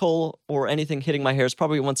 of chemical or anything hitting my hair is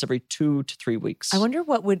probably once every 2 to 3 weeks. I wonder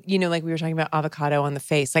what would, like we were talking about avocado on the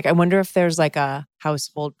face. Like, I wonder if there's like a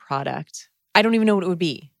household product. I don't even know what it would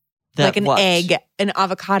be. Like an egg, an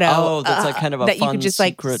avocado. Oh, that's like kind of a that you fun could just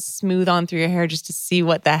secret. like smooth on through your hair just to see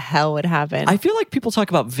what the hell would happen. I feel like people talk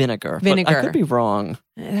about vinegar. But I Vinegar. could be wrong.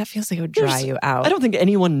 That feels like it would dry you out. I don't think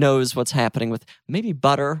anyone knows what's happening with maybe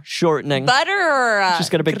butter, shortening. Butter. Just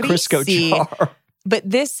got a big Crisco greasy. jar. But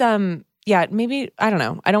this, maybe, I don't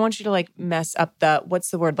know. I don't want you to like mess up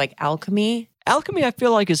what's the word, like alchemy? Alchemy, I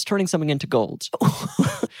feel like, is turning something into gold.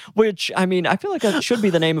 Which, I mean, I feel like that should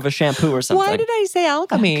be the name of a shampoo or something. Why did I say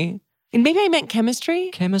alchemy? And maybe I meant chemistry?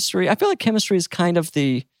 Chemistry. I feel like chemistry is kind of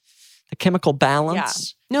the chemical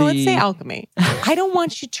balance. Yeah. No, let's say alchemy. I don't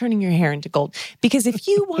want you turning your hair into gold because if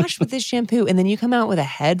you wash with this shampoo and then you come out with a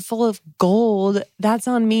head full of gold, that's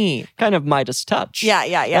on me. Kind of Midas touch. Yeah.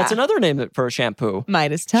 That's another name for a shampoo.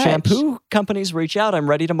 Midas touch. Shampoo companies reach out. I'm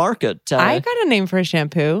ready to market. I got a name for a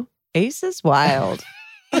shampoo. Ace is Wild.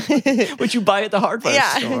 Which you buy at the hardware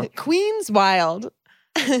store. Queen's Wild.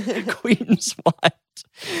 Queen's Wild.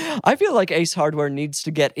 I feel like Ace Hardware needs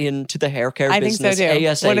to get into the hair care I think so business too.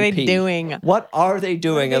 ASAP. What are they doing? What are they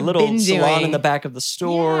doing? What A have they little been salon doing? in the back of the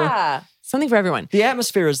store. Yeah. Something for everyone. The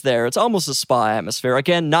atmosphere is there. It's almost a spa atmosphere.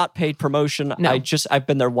 Again, not paid promotion. No. I've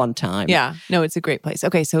been there one time. Yeah. No, it's a great place.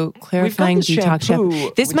 Okay, so clarifying this detox shampoo,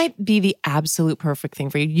 shampoo. This might be the absolute perfect thing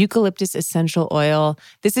for you. Eucalyptus essential oil.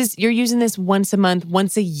 You're using this once a month,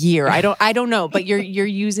 once a year. I don't know, but you're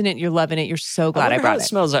using it, you're loving it. You're so glad I wonder brought how it. it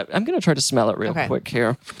smells. I'm going to try to smell it real Okay. quick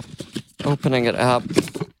here. Opening it up.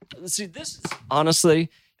 See, this is honestly,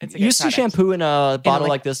 It's a you good see product. shampoo in a bottle like-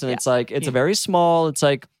 like this, and yeah. it's like, it's a very small, it's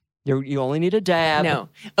like, you only need a dab. No.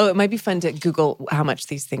 Oh, it might be fun to Google how much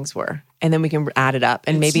these things were, and then we can add it up.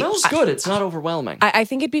 And It maybe smells good. It's not overwhelming. I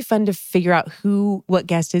think it'd be fun to figure out what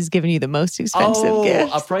guest is giving you the most expensive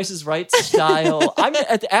gifts. A Price is Right style.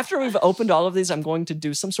 After we've opened all of these, I'm going to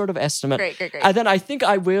do some sort of estimate. Great. And then I think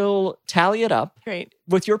I will tally it up Great.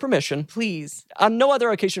 with your permission. Please. On no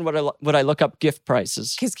other occasion would I look up gift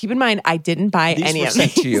prices. Because keep in mind, I didn't buy These any were of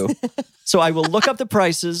sent these. to you. So I will look up the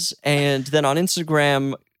prices and then on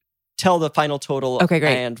Instagram tell the final total. Okay,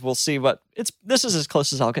 great. And we'll see this is as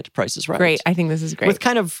close as I'll get to prices right. Great. I think this is great. With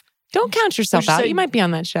kind of, Don't count yourself Would you out. say- You might be on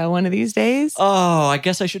that show one of these days. oh, I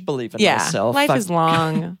guess I should believe in yeah. myself. Life is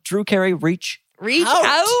long. Drew Carey, reach Reach out.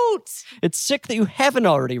 out. It's sick that you haven't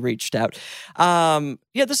already reached out.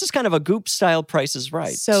 Yeah, this is kind of a goop style Price is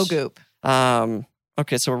Right. So goop.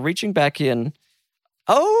 Okay, so we're reaching back in.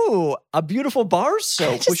 Oh, a beautiful bar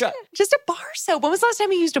soap. Just a bar soap. When was the last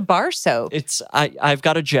time you used a bar soap? I've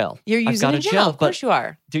got a gel. You're I've using got a gel. Of course but you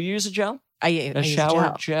are. do you use a gel? I A use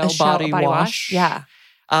shower gel, A body wash? Yeah.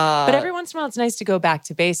 But every once in a while, it's nice to go back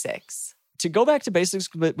to basics. To go back to basics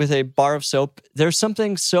with a bar of soap, there's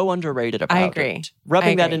something so underrated about I agree. it.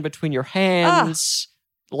 Rubbing I that agree. in between your hands,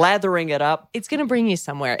 lathering it up, It's going to bring you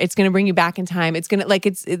somewhere. It's going to bring you back in time. It's going to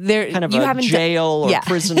it's there. kind of you a haven't jail or Yeah.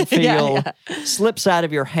 prison feel, Yeah, slips out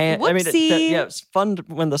of your hand. I mean, Whoopsie. it's fun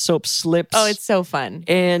when the soap slips. Oh, it's so fun.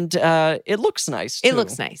 and it looks nice. It too.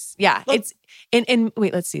 looks nice. Yeah. Look- It's and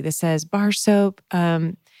wait, let's see. This says bar soap,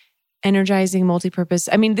 energizing, multi-purpose.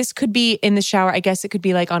 I mean, this could be in the shower. I guess it could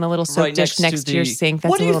be like on a little soap Right dish next to your sink. That's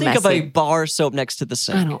what do a you little think messy. of a bar soap next to the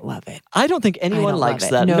sink? I don't love it. I don't think I anyone don't likes love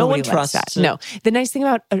it. that. No Nobody one likes trusts that. it. No. The nice thing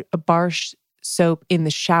about a bar soap in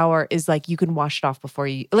the shower is like you can wash it off before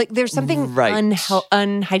you like. There's something Right.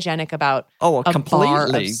 unhygienic about Oh, a bar of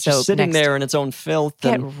completely. soap Just sitting next to- there in its own filth.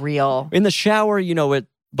 get And real. in the shower, it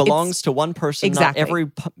belongs to one person. Exactly.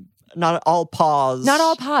 Not all paws. Not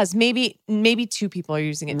all paws. Maybe two people are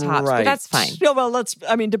using it tops, Right. but that's fine. Yeah, well,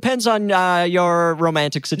 depends on your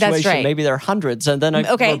romantic situation. right. Maybe there are hundreds, and then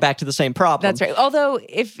Okay. we're back to the same problem. That's right. Although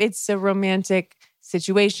if it's a romantic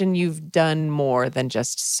situation, you've done more than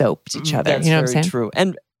just soaped each other. That's you know very what I'm saying? true.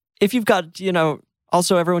 And if you've got,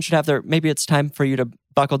 also everyone should have maybe it's time for you to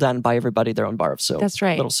buckle down and buy everybody their own bar of soap. That's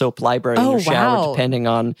right. Little soap library in Oh, your shower, wow. depending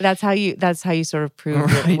on. That's how you sort of prove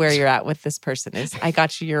Right. where you're at with this person is I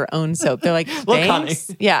got you your own soap. They're like, Look, honey.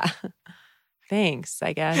 thanks. Yeah. Thanks,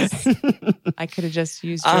 I guess. I could have just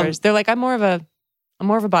used Um, yours. They're like, I'm more of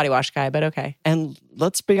a body wash guy, but okay. And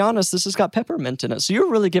let's be honest, this has got peppermint in it. So you're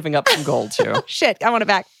really giving up some gold here. Shit, I want it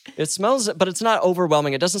back. It smells, but it's not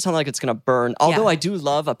overwhelming. It doesn't sound like it's going to burn. Although I do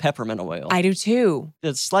love a peppermint oil. I do too.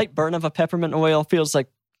 The slight burn of a peppermint oil feels like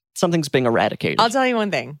something's being eradicated. I'll tell you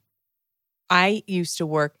one thing. I used to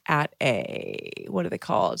work at what are they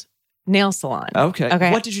called? Nail salon. Okay.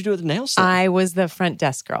 Okay. What did you do with the nail salon? I was the front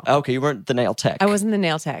desk girl. Okay, you weren't the nail tech. I wasn't the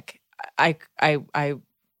nail tech. I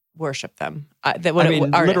worship them.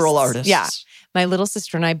 Literal artists. Yeah. My little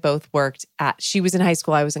sister and I both worked she was in high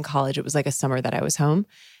school, I was in college. It was like a summer that I was home.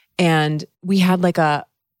 And we had like a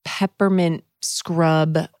peppermint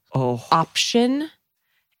scrub Oh, option.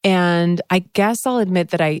 And I guess I'll admit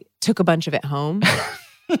that I took a bunch of it home.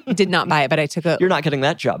 Did not buy it, but I took you're not getting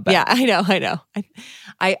that job back. Yeah, I know.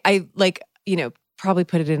 I like, probably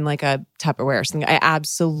put it in like a Tupperware or something. I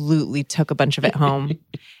absolutely took a bunch of it home.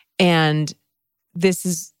 And this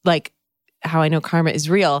is like how I know karma is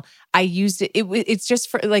real. I used it. It's just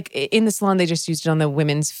for like in the salon, they just used it on the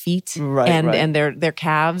women's feet Right, and their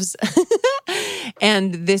calves.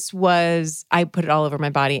 And this was, I put it all over my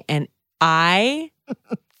body and I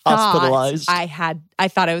Hospitalized. I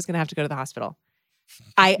thought I was going to have to go to the hospital.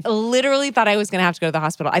 I literally thought I was going to have to go to the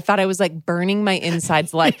hospital. I thought I was like burning my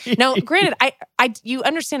insides alive. Now, granted, you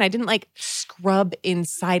understand, I didn't like scrub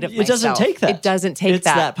inside of myself. It doesn't take that. It doesn't take it's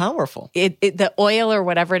that powerful. The oil or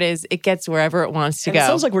whatever it is, it gets wherever it wants to And go. It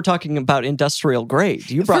sounds like we're talking about industrial grade.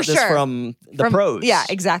 You brought For this sure. from the pros. Yeah,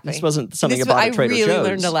 exactly. This wasn't something you bought at Trader I really Joe's.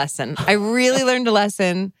 learned a lesson. I really learned a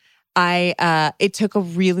lesson. it took a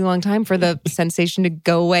really long time for the sensation to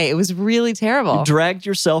go away. It was really terrible. You dragged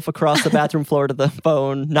yourself across the bathroom floor to the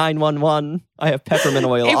phone, 911. I have peppermint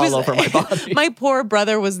oil all over my body. My poor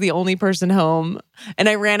brother was the only person home. And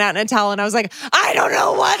I ran out in a towel and I was like, I don't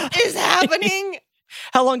know what is happening.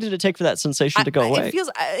 How long did it take for that sensation to go away? It feels,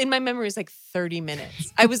 in my memory, it's like 30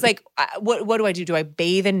 minutes. I was like, what do I do? Do I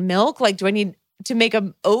bathe in milk? Like, do I need to make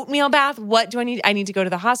an oatmeal bath? What do I need? I need to go to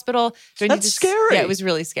the hospital. That's scary. Yeah, it was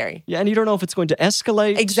really scary. Yeah, and you don't know if it's going to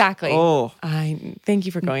escalate. Exactly. Oh. Thank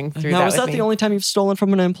you for going through now, that. Is that the only time you've stolen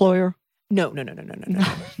from an employer? No.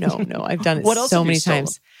 I've done it What else so have you many stolen?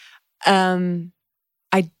 times.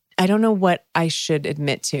 I don't know what I should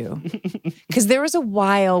admit to. Because there was a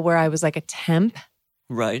while where I was like a temp.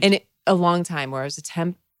 Right. And a long time where I was a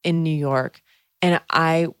temp in New York. And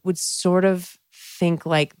I would sort of think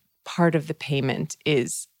like part of the payment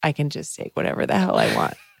is I can just take whatever the hell I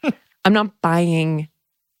want. I'm not buying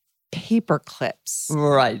paper clips.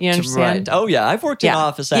 Right. You understand? Right. Oh, yeah. I've worked in Yeah.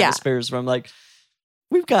 office Yeah. atmospheres where I'm like,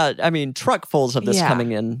 we've got, truckfuls of this Yeah.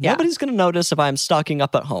 coming in. Yeah. Nobody's going to notice if I'm stocking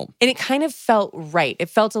up at home. And it kind of felt right. It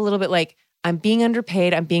felt a little bit like I'm being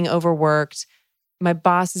underpaid. I'm being overworked. My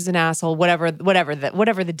boss is an asshole. Whatever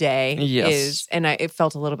the day Yes. is, and it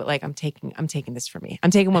felt a little bit like I'm taking this for me.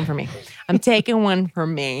 I'm taking one for me. I'm taking one for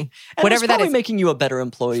me. And Whatever it's that probably is. making you a better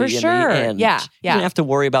employee For in sure. the end. Yeah. You don't have to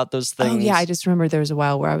worry about those things. Oh yeah, I just remember there was a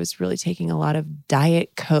while where I was really taking a lot of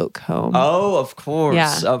Diet Coke home. Oh, of course.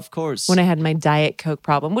 Yeah. Of course. When I had my Diet Coke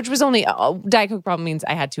problem, which was only Diet Coke problem means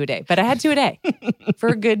I had 2 a day, but I had 2 a day for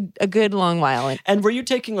a good long while. And were you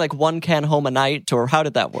taking like one can home a night, or how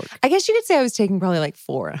did that work? I guess you could say I was taking probably like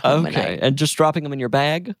 4 home a Okay. night. And just dropping them in your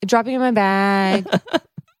bag? Dropping in my bag,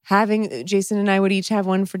 having Jason and I would each have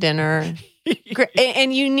one for dinner.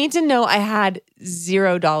 And you need to know I had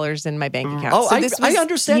 $0 in my bank account. Oh, So I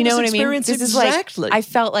understand you know this what I mean? experience This is exactly. like I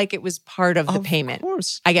felt like it was part of the payment. Of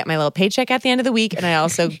course. I get my little paycheck at the end of the week, and I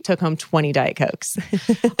also took home 20 Diet Cokes.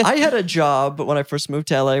 I had a job when I first moved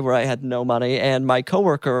to LA where I had no money, and my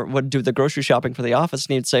coworker would do the grocery shopping for the office,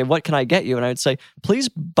 and he'd say, "What can I get you?" And I'd say, "Please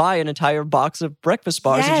buy an entire box of breakfast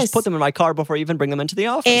bars and Yes. just put them in my car before I even bring them into the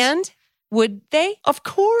office." And would they? Of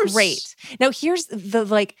course. Great. Now here's the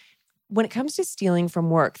when it comes to stealing from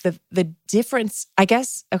work, the difference, I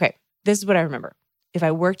guess, okay, this is what I remember. If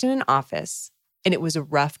I worked in an office and it was a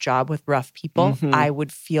rough job with rough people, Mhm. I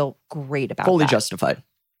would feel great about Fully that. justified.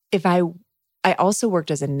 If I also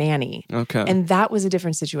worked as a nanny, Okay. and that was a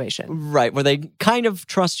different situation. Right, where they kind of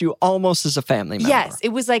trust you almost as a family member. Yes, it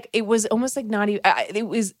was almost like not even.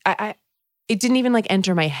 It didn't even like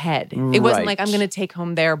enter my head. It wasn't Right. like I'm going to take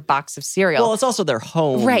home their box of cereal. Well, it's also their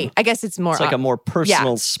home. Right. I guess it's more. It's like a more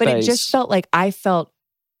personal space. But it just felt like I felt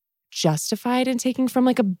justified in taking from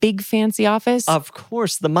like a big fancy office. Of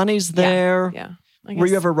course, the money's there. Yeah. Were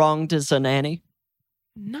you ever wronged as a nanny?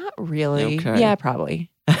 Not really. Okay. Yeah,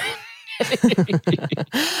 probably.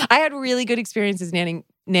 I had really good experiences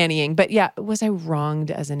nannying, but yeah, was I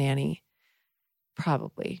wronged as a nanny?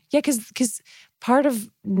 Probably. Yeah, because part of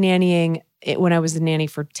nannying when I was a nanny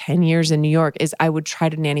for 10 years in New York is I would try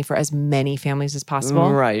to nanny for as many families as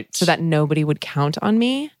possible. Right. So that nobody would count on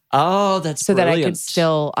me. Oh, that's so brilliant. that I could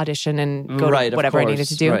still audition and go Right, to of whatever I needed course,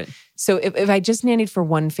 to do. right. So if I just nannied for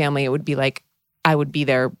one family, it would be like I would be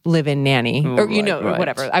their live-in nanny or, Right, or right.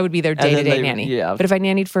 whatever. I would be their And then day-to-day they- nanny. yeah. But if I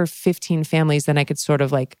nannied for 15 families, then I could sort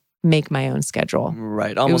of like make my own schedule.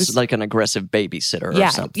 Right. Almost was- like an aggressive babysitter Yeah.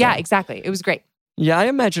 or something. Yeah, exactly. It was great. Yeah, I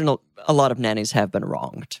imagine a lot of nannies have been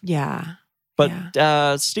wronged. Yeah.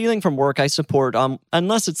 But stealing from work, I support,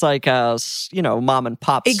 unless it's like a, mom and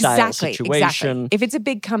pop style situation. Exactly. If it's a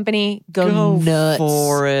big company, go nuts.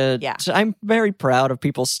 for it. Yeah. I'm very proud of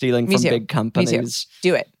people stealing Me from too. big Me companies. too.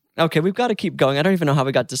 Do it. Okay, we've got to keep going. I don't even know how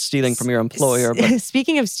we got to stealing from your employer. But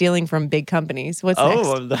Speaking of stealing from big companies, what's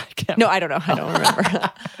next? I can't- No, I don't know. I don't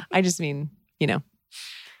remember. I just mean,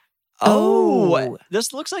 Oh,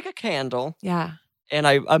 this looks like a candle, yeah. and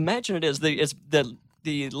I imagine it is.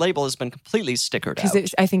 The label has been completely stickered out.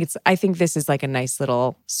 Because I think this is like a nice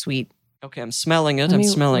little sweet. Okay, I'm smelling it. Let I'm me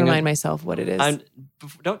smelling remind it. myself what it is.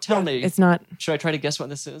 Don't tell me. It's not. Should I try to guess what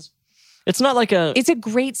this is? It's not like a. It's a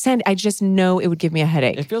great scent. I just know it would give me a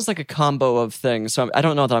headache. It feels like a combo of things. So I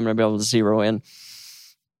don't know that I'm going to be able to zero in.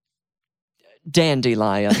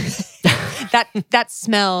 Dandelion. that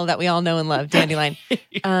smell that we all know and love, dandelion.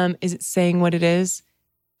 Is it saying what it is?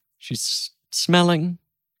 She's smelling.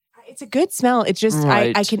 It's a good smell. It's just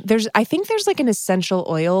Right. I think there's like an essential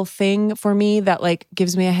oil thing for me that like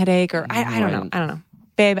gives me a headache or I don't know. Right. I don't know.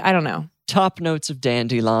 Babe, I don't know. Top notes of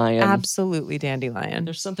dandelion. Absolutely dandelion.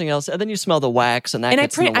 There's something else. And then you smell the wax and that And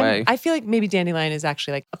gets in the way. I feel like maybe dandelion is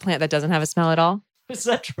actually like a plant that doesn't have a smell at all. Is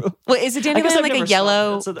that true? Well, is a dandelion like a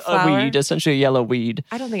yellow flower? Weed, essentially a yellow weed.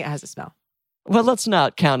 I don't think it has a smell. Well, let's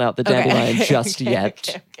not count out the dandelion just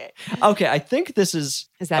yet. Okay, I think this is...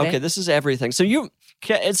 Is that okay, it? this is everything. So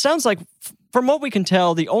it sounds like, from what we can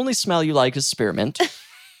tell, the only smell you like is spearmint.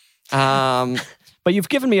 But you've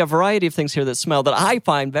given me a variety of things here that smell that I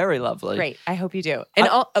find very lovely. Great. I hope you do. And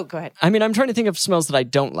go ahead. I mean, I'm trying to think of smells that I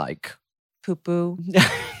don't like. Poo-poo.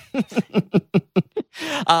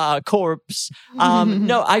 Corpse.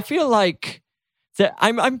 No, I feel like that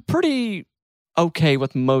I'm pretty okay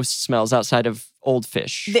with most smells outside of old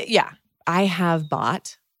fish. I have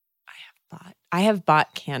bought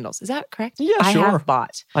candles. Is that correct? Yeah, I sure. have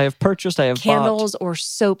bought. I have purchased. I have candles bought. Or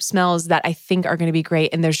soap smells that I think are going to be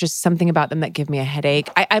great, and there's just something about them that give me a headache.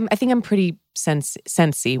 I think I'm pretty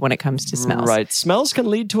sensy when it comes to smells. Right, smells can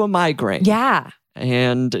lead to a migraine. Yeah.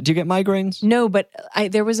 And do you get migraines? No, but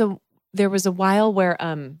there was a while where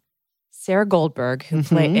Sarah Goldberg, who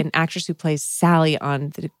played an actress who plays Sally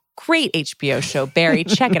on the great HBO show Barry,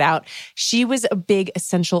 check it out. She was a big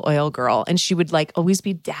essential oil girl, and she would like always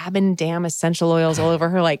be dabbing damn essential oils all over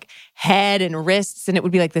her like head and wrists, and it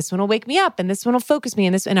would be like, this one will wake me up and this one will focus me,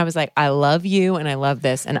 and I was like, I love you and I love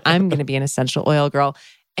this, and I'm going to be an essential oil girl.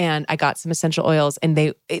 And I got some essential oils, and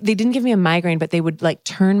they didn't give me a migraine, but they would like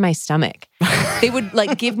turn my stomach. They would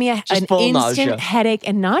like give me an instant nausea. headache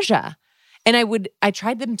and nausea. And I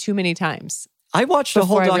tried them too many times. I watched a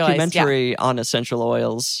whole Before I realized, documentary on essential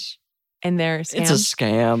oils. And they're scams. It's a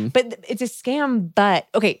scam. But it's a scam, but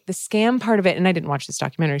okay, the scam part of it, and I didn't watch this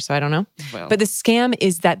documentary, so I don't know. Well. But the scam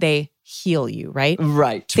is that they heal you, right?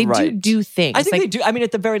 Right, They do things. I think they do. I mean,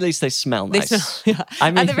 at the very least, they smell They nice. smell. Yeah.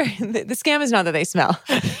 I mean, the scam is not that they smell.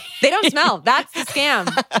 They don't smell. That's the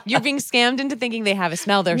scam. You're being scammed into thinking they have a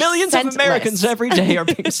smell. They're millions scentless. of Americans every day are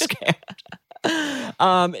being scammed.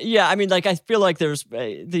 Yeah, I mean, like, I feel like there's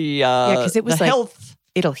because it was the like, health.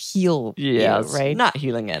 It'll heal you, right? Not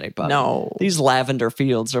healing anybody. No. These lavender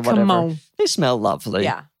fields or whatever. Come on. They smell lovely.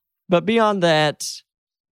 Yeah. But beyond that,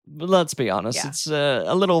 let's be honest, Yeah. it's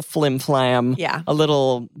a little flim-flam. Yeah. A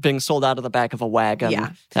little being sold out of the back of a wagon.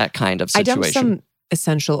 Yeah. That kind of I situation. dumped some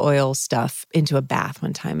essential oil stuff into a bath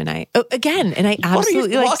one time, and I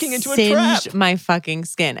absolutely like walking into a trap? singed my fucking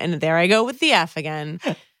skin. And there I go with the F again.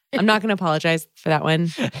 I'm not going to apologize for that one.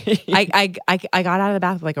 I got out of the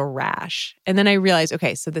bath with like a rash. And then I realized,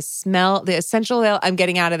 okay, so the essential oil, I'm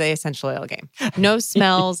getting out of the essential oil game. No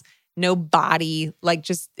smells, no body, like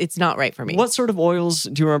just, it's not right for me. What sort of oils,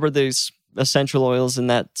 do you remember these essential oils in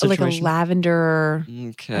that situation? Like a lavender,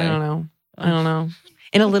 Okay. I don't know.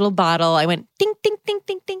 In a little bottle, I went ding, ding, ding,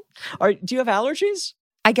 ding, ding. Do you have allergies?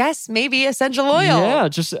 I guess maybe essential oil. Yeah,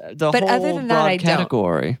 just the But whole other than that, broad I don't.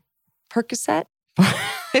 category. Percocet,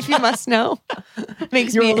 if you must know.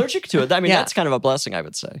 Makes You're me allergic to it. I mean, Yeah. that's kind of a blessing, I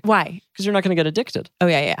would say. Why? Because you're not going to get addicted. Oh,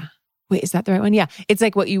 yeah. Wait, is that the right one? Yeah. It's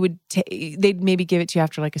like what you would they'd maybe give it to you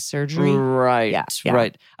after like a surgery. Right, Yeah.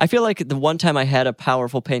 right. I feel like the one time I had a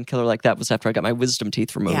powerful painkiller like that was after I got my wisdom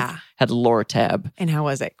teeth removed. Yeah. Had Loratab. And how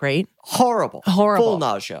was it? Great? Horrible. Horrible. Full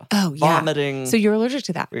nausea. Oh, yeah. Vomiting. So you're allergic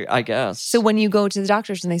to that. I guess. So when you go to the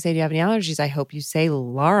doctors and they say, do you have any allergies? I hope you say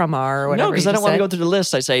Laramar or whatever. No, because I don't want to go through the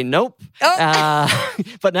list. I say, nope. Oh.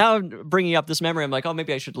 But now bringing up this memory, I'm like, oh,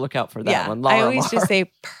 maybe I should look out for that one. I always Laramar. just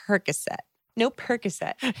say Percocet. No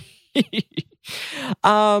Percocet.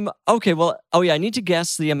 Okay, well, I need to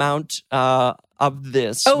guess the amount of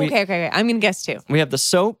this. Oh, okay. I'm going to guess too. We have the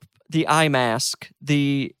soap, the eye mask,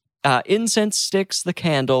 the incense sticks, the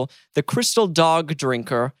candle, the crystal dog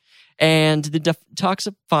drinker, and the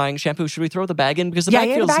detoxifying shampoo. Should we throw the bag in? Because the bag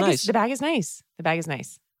feels nice. The bag is nice. The bag is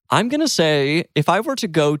nice. I'm going to say if I were to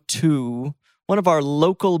go to one of our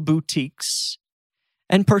local boutiques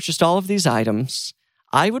and purchased all of these items,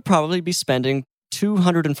 I would probably be spending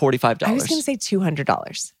 $245. I was going to say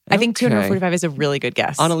 $200. I think Okay. $245 is a really good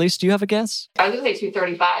guess. Annalise, do you have a guess? I was going to say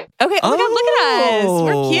 $235. Okay, look at us.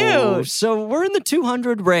 We're cute. So we're in the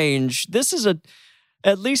 200 range. This is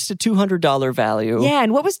at least a $200 value. Yeah,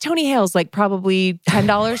 and what was Tony Hale's? Like probably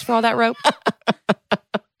 $10 for all that rope?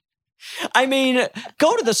 I mean,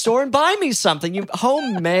 go to the store and buy me something. You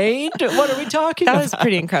homemade? What are we talking about? That was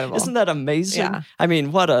pretty incredible. Isn't that amazing? Yeah. I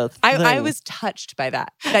mean, what a thing. I was touched by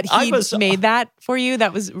that. That I he was- made that for you.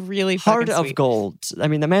 That was really Heart fucking of sweet. gold. I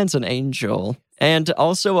mean, the man's an angel and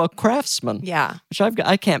also a craftsman. Yeah. Which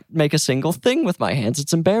I can't make a single thing with my hands.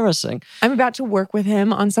 It's embarrassing. I'm about to work with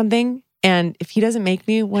him on something. And if he doesn't make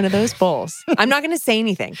me one of those bowls, I'm not going to say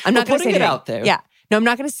anything. I'm not We're going to say putting it anything. out there. Yeah. No, I'm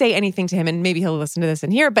not going to say anything to him, and maybe he'll listen to this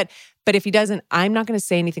and hear. But if he doesn't, I'm not going to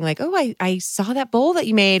say anything like, "Oh, I saw that bowl that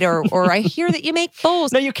you made," or I hear that you make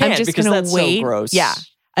bowls. No, you can't I'm just because gonna that's wait. so gross. Yeah,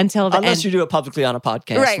 until the Unless end. you do it publicly on a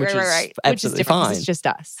podcast, right, which is which is absolutely different. fine. This is just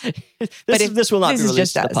us. This will not be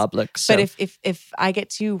released to the us. public. So. But if I get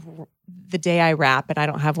to the day I wrap and I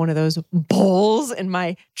don't have one of those bowls in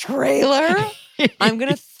my trailer, I'm going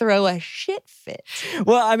to throw a shit fit.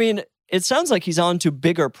 Well, I mean, it sounds like he's on to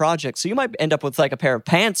bigger projects. So you might end up with like a pair of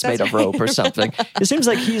pants made of rope or something. It seems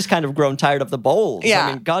like he's kind of grown tired of the bowls. Yeah.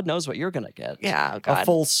 I mean, God knows what you're going to get. Yeah, God. A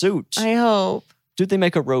full suit. I hope. Did they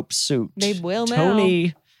make a rope suit? They will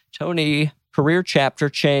now. Tony, career chapter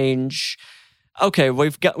change. Okay,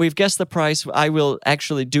 we've guessed the price. I will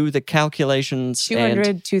actually do the calculations 200,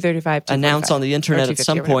 and 235, announce on the internet at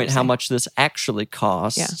some point how much. much this actually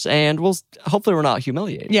costs. Yeah. And hopefully we're not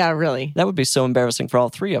humiliated. Yeah, really. That would be so embarrassing for all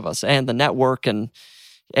three of us, and the network, and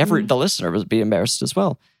the listener would be embarrassed as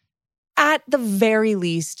well. At the very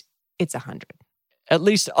least, it's 100. At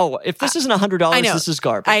least, if this isn't $100, this is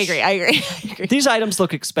garbage. I agree. These items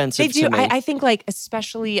look expensive. They do. To me. I think, like,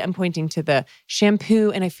 especially, I'm pointing to the shampoo,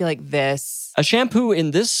 and I feel like this. A shampoo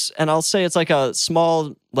in this, and I'll say it's like a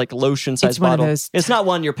small, like lotion-sized bottle. It's not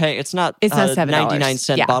one you're paying. It's not a $7.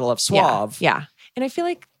 99-cent bottle of Suave. Yeah. And I feel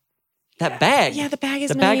like that bag. Yeah, the bag is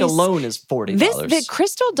the nice. bag alone is $40. The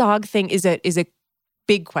crystal dog thing is a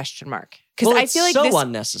big question mark. Because I feel like so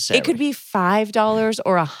unnecessary. It could be $5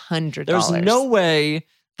 or $100. There's no way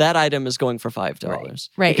that item is going for $5.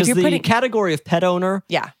 Right. Because the category of pet owner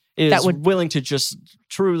is willing to just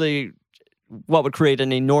truly what would create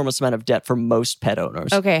an enormous amount of debt for most pet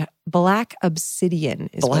owners. Okay. Black obsidian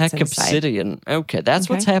is what's inside. Black obsidian. Okay. That's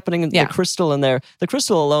what's happening in the crystal in there. The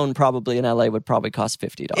crystal alone probably in LA would probably cost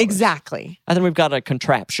 $50. Exactly. And then we've got a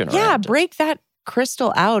contraption around break that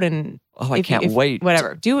crystal out and I can't wait.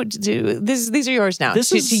 Whatever. Do these are yours now.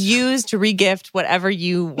 To use, to regift, whatever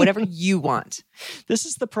you want. This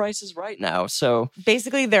is the prices right now. So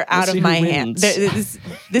basically they're out of my hands.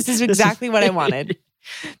 This is exactly what I wanted.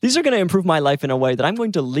 These are going to improve my life in a way that I'm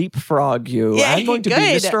going to leapfrog you. Yeah, I'm going to be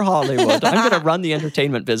Mr. Hollywood. I'm going to run the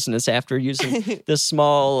entertainment business after using this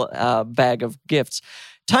small bag of gifts.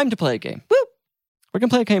 Time to play a game. Woo! We're going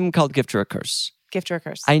to play a game called Gift or a Curse. Gift or a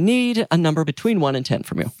curse. I need a number between 1 and 10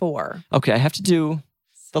 from you. 4. Okay, I have to do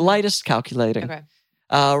the lightest calculating. Okay.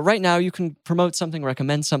 Right now, you can promote something,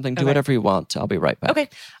 recommend something, do whatever you want. I'll be right back. Okay.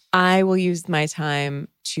 I will use my time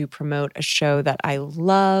to promote a show that I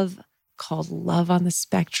love called Love on the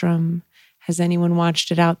Spectrum. Has anyone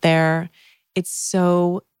watched it out there? It's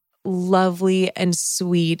so lovely and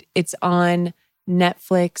sweet. It's on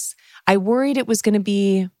Netflix. I worried it was going to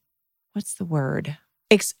be, what's the word?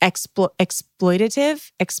 Exploitative,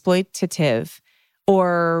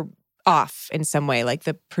 or off in some way, like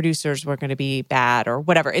the producers were going to be bad or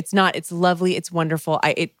whatever. It's not. It's lovely. It's wonderful.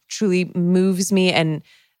 It truly moves me and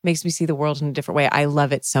makes me see the world in a different way. I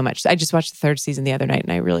love it so much. I just watched the 3rd season the other night,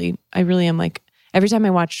 and I really am like, every time I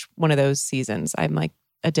watch one of those seasons, I'm like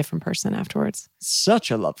a different person afterwards.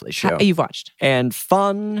 Such a lovely show. You've watched. And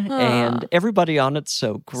fun, and everybody on it's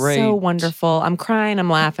so great. So wonderful. I'm crying, I'm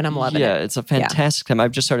laughing, I'm loving it. Yeah, it's a fantastic time.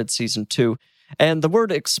 I've just started season 2. And the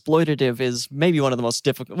word exploitative is maybe one of the most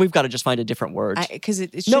difficult. We've got to just find a different word. Because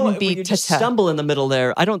it shouldn't be you just stumble in the middle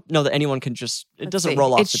there. I don't know that anyone can just, doesn't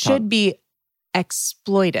roll off the tongue. It should be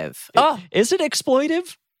exploitive. Is it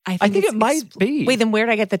exploitive? I think it might be. Wait, then where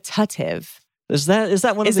did I get the tutive? Is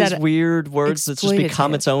that one of these weird words that's just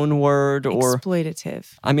become its own word? Or exploitative.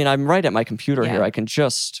 I mean, I'm right at my computer here. I can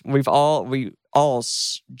just, we all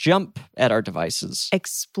jump at our devices.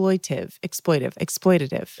 Exploitative. Exploitative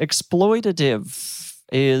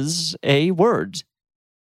is a word.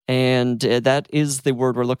 And that is the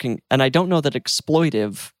word we're looking. And I don't know that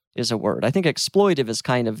exploitive is a word. I think exploitive is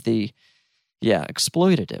kind of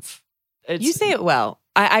exploitative. You say it well.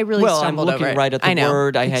 I really stumbled over it. I'm looking right at the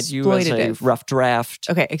word. I had you as a rough draft.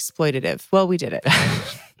 Okay, exploitative. Well, we did it.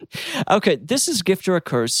 Okay, this is gift or a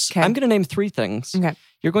curse. Okay. I'm going to name 3 things. Okay.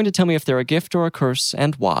 You're going to tell me if they're a gift or a curse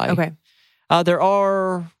and why. Okay. There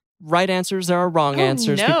are right answers. There are wrong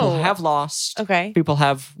answers. No. People have lost. Okay. People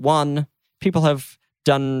have won. People have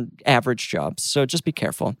done average jobs. So just be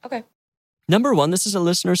careful. Okay. Number 1, this is a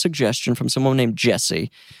listener suggestion from someone named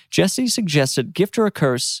Jesse. Jesse suggested gift or a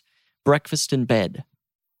curse, breakfast in bed.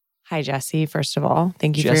 Hi, Jesse. First of all,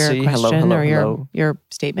 thank you Jesse, for your question hello. your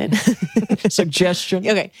statement. Suggestion.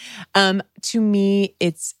 Okay. To me,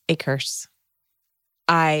 it's a curse.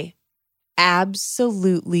 I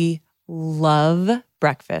absolutely love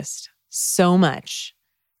breakfast so much.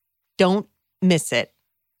 Don't miss it.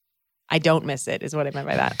 I don't miss it is what I meant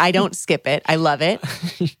by that. I don't skip it. I love it.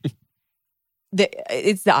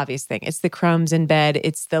 It's the obvious thing. It's the crumbs in bed.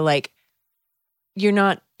 It's the you're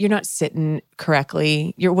not sitting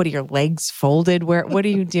correctly. What are your legs folded? What are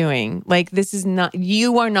you doing? Like, this is not,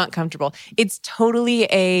 you are not comfortable. It's totally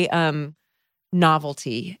a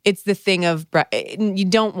novelty. It's the thing of, you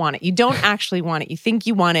don't want it. You don't actually want it. You think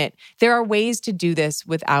you want it. There are ways to do this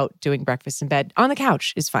without doing breakfast in bed. On the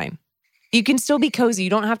couch is fine. You can still be cozy. You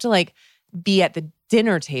don't have to like be at the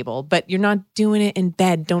dinner table, but you're not doing it in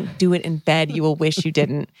bed. Don't do it in bed. You will wish you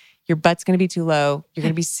didn't. Your butt's going to be too low. You're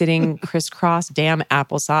going to be sitting crisscross, damn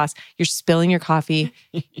applesauce. You're spilling your coffee.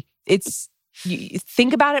 You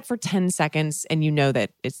think about it for 10 seconds and you know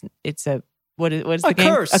that it's a, what is the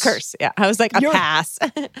game? Curse. A curse. Yeah. I was like, a pass.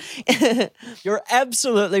 You're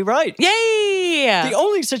absolutely right. Yay! The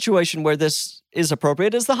only situation where this is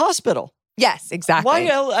appropriate is the hospital. Yes, exactly. Why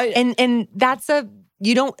else? And that's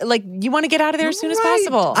you don't, like, you want to get out of there as soon as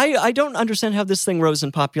possible. I don't understand how this thing rose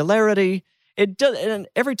in popularity. It does, and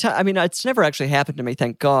every time, I mean, it's never actually happened to me,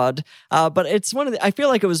 thank God. But it's one of the, I feel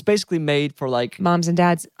like it was basically made for like moms and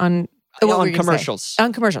dads on commercials.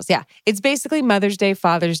 On commercials, yeah. It's basically Mother's Day,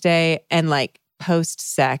 Father's Day, and like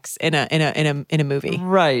post-sex in a movie.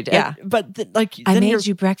 Right. Yeah. I made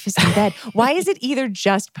you breakfast in bed. Why is it either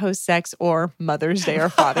just post-sex or Mother's Day or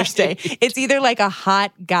Father's Day? It's either like a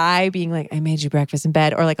hot guy being like, I made you breakfast in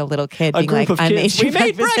bed, or like a little kid being like, I made you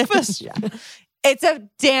breakfast. Yeah. It's a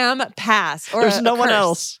damn pass. Or there's no one curse.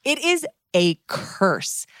 else. It is a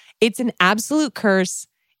curse. It's an absolute curse.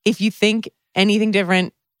 If you think anything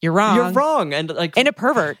different, you're wrong. You're wrong. And a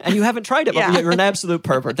pervert. And you haven't tried it, but you're an absolute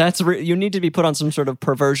pervert. You need to be put on some sort of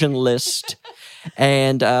perversion list.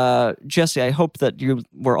 And Jesse, I hope that you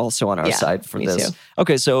were also on our side for this. Too.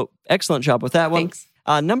 Okay, so excellent job with that one. Thanks.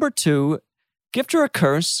 Number 2, gift or a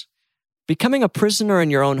curse, becoming a prisoner in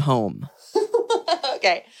your own home.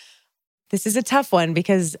 Okay. This is a tough one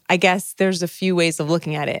because I guess there's a few ways of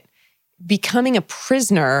looking at it. Becoming a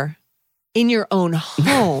prisoner in your own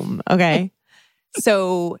home, okay?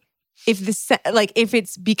 So if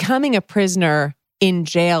it's becoming a prisoner in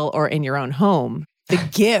jail or in your own home, the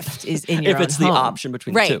gift is in your own home. If it's the option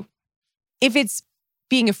between the two. If it's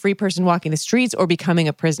being a free person walking the streets or becoming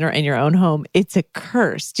a prisoner in your own home, it's a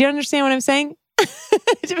curse. Do you understand what I'm saying?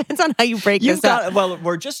 It depends on how you break this up. Well,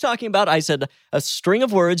 we're just talking about, I said, a string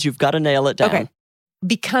of words. You've got to nail it down. Okay.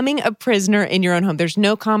 Becoming a prisoner in your own home. There's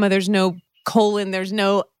no comma. There's no colon. There's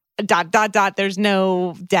no ... There's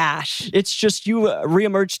no dash. It's just you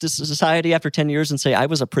reemerge to society after 10 years and say, I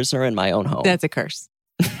was a prisoner in my own home. That's a curse.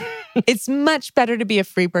 It's much better to be a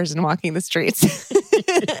free person walking the streets.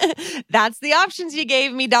 That's the options you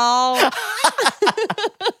gave me, doll.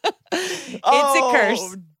 It's a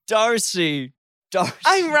curse. Darcy.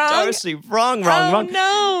 I'm wrong? Darcy, wrong.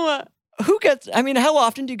 No. How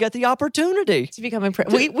often do you get the opportunity? To become a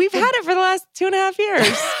we've had it for the last 2.5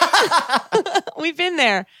 years. We've been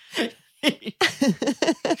there.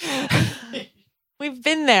 We've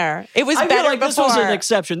been there. It was better like before. This was an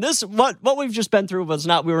exception. What we've just been through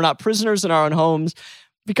we were not prisoners in our own homes.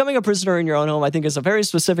 Becoming a prisoner in your own home, I think, is a very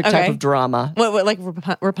specific type of drama. What like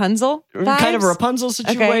Rapunzel vibes? Kind of a Rapunzel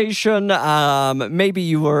situation. Okay. Maybe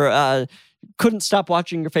you were couldn't stop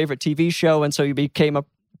watching your favorite TV show, and so you became a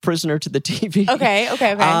prisoner to the TV. Okay.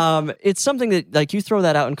 It's something that, like, you throw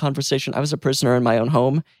that out in conversation. I was a prisoner in my own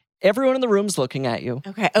home. Everyone in the room's looking at you.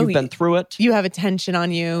 Okay. You've been through it. You have attention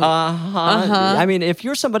on you. I mean, if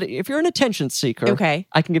you're an attention seeker, okay,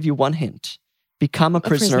 I can give you one hint. Become a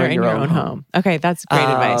prisoner in your own home. Okay, that's great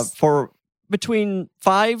advice. For between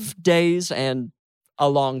 5 days and a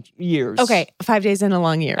long years. Okay, 5 days and a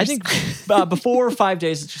long years. I think before 5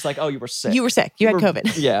 days, it's just like, oh, you were sick. You were sick. You had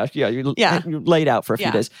COVID. Yeah. You laid out for a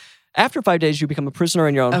few days. After 5 days, you become a prisoner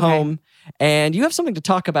in your own home, and you have something to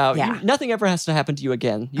talk about. Yeah. Nothing ever has to happen to you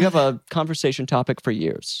again. You have a conversation topic for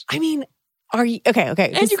years. I mean, are you okay?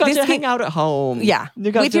 And you got to hang out at home. Yeah,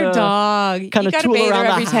 you got with your dog. Kind of tool around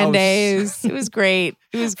every the 10 house. days. It was great.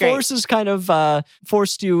 Forces kind of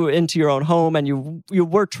forced you into your own home, and you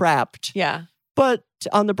were trapped. Yeah. But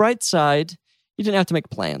on the bright side, you didn't have to make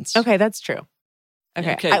plans. Okay, that's true.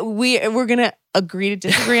 Okay. We're going to agree to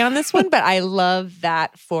disagree on this one, but I love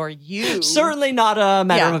that for you. Certainly not a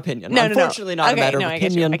matter of opinion. Unfortunately, not a matter of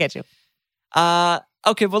opinion. I get you.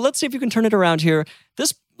 Okay, well, let's see if you can turn it around here.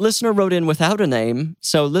 This listener wrote in without a name.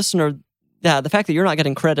 So listener, the fact that you're not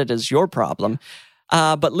getting credit is your problem.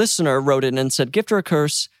 But listener wrote in and said, gift or a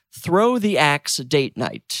curse, throw the axe date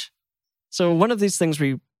night. So one of these things where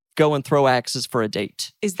you go and throw axes for a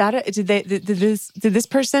date. Is that did this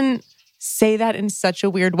person say that in such a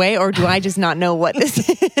weird way, or do I just not know what this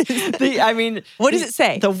is? What does it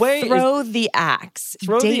say? Throw the axe.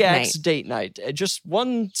 Throw the axe date night. Just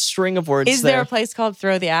one string of words. Is there a place called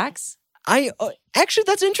Throw the Axe? Actually,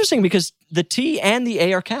 that's interesting because the T and the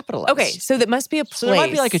A are capitalized. Okay, so that must be a place. So there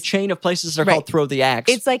might be like a chain of places that are called Throw the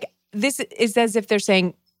Axe. It's like, this is as if they're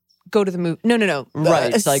saying, go to the movie. No.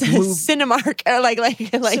 Right. It's like move. Cinemark. Or like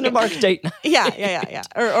Cinemark date night. Yeah.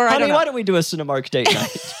 Or Honey, I don't know. why don't we do a Cinemark date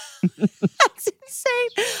night? That's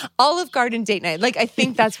insane. Olive Garden date night. Like, I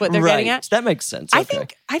think that's what they're getting at. That makes sense. I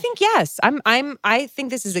think yes. I think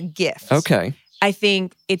this is a gift. Okay. I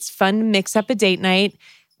think it's fun to mix up a date night.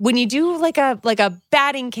 When you do like a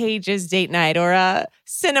batting cages date night or a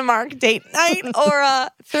Cinemark date night or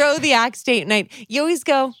a Throw the Axe date night, you always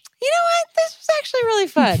go, you know what? This was actually really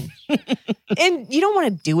fun. And you don't want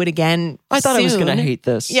to do it again. I thought I was soon. going to hate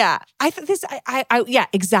this. Yeah. Yeah,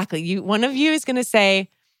 exactly. One of you is going to say,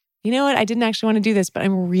 you know what? I didn't actually want to do this, but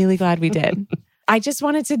I'm really glad we did. I just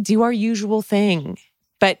wanted to do our usual thing.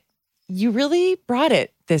 But you really brought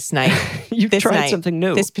it this night. You tried something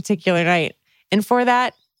new. This particular night. And for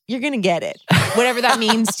that, you're going to get it. Whatever that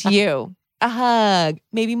means to you. A hug,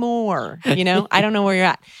 maybe more. You know, I don't know where you're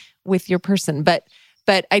at with your person. But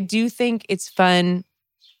I do think it's fun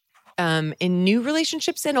in new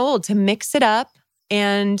relationships and old to mix it up.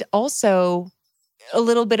 And also a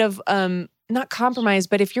little bit of, not compromise,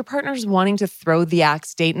 but if your partner's wanting to throw the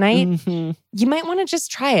axe date night, you might want to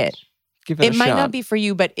just try it. Give it a might shot. not be for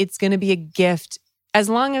you, but it's going to be a gift as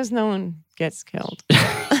long as no one gets killed.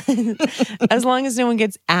 As long as no one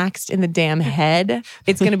gets axed in the damn head,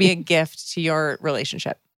 it's going to be a gift to your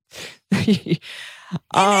relationship. It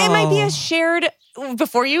might be a shared,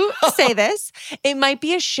 before you say this, it might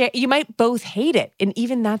be a share, you might both hate it. And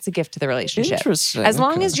even that's a gift to the relationship. Interesting. As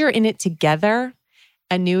long as you're in it together,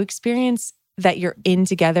 a new experience that you're in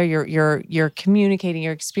together, you're communicating,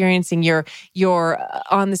 you're experiencing, you're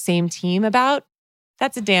on the same team about,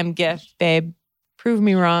 that's a damn gift, babe. Prove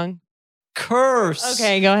me wrong. Curse.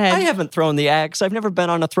 Okay, go ahead. I haven't thrown the axe. I've never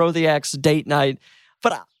been on a Throw the Axe date night.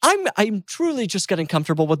 But I'm truly just getting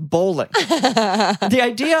comfortable with bowling. The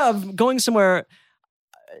idea of going somewhere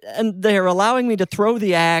and they're allowing me to throw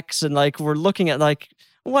the axe and like we're looking at like,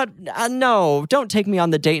 what? No, don't take me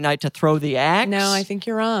on the date night to throw the axe. No, I think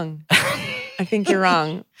you're wrong. I think you're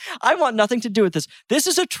wrong. I want nothing to do with this. This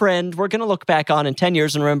is a trend we're going to look back on in 10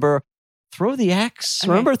 years and remember, Throw the Axe. Okay.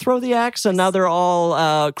 Remember Throw the Axe? And now they're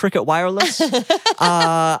all Cricket Wireless.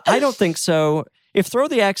 I don't think so. If Throw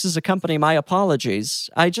the Axe is a company, my apologies.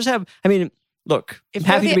 Look, I'm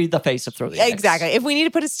happy to be the face of Throw the Axe. Exactly. If we need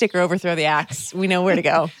to put a sticker over Throw the Axe, we know where to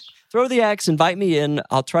go. Throw the Axe, invite me in.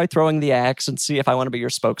 I'll try throwing the axe and see if I want to be your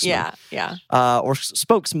spokesman. Yeah. Or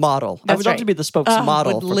spokesmodel. I would love to be the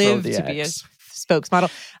spokesmodel for Throw the Axe. To be a spokesmodel.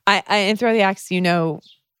 And Throw the Axe, you know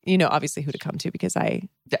obviously who to come to because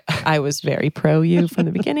I was very pro you from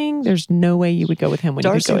the beginning. There's no way you would go with him when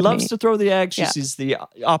Darcy you would go with me. loves to throw the axe. She sees the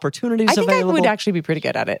opportunities available. I think I would actually be pretty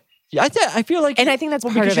good at it. Yeah, I feel like, and I think that's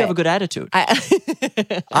part because of you it. have a good attitude.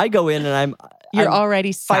 I go in and You're I'm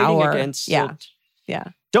already fighting sour. against it. Yeah.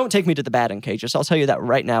 Don't take me to the batting cages. I'll tell you that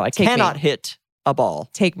right now. I cannot hit a ball.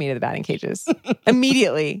 Take me to the batting cages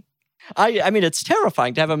immediately. I mean, it's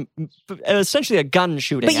terrifying to have essentially a gun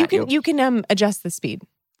shooting at you. But you can adjust the speed.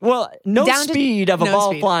 Well, speed of a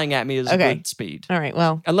ball flying at me is good speed. All right,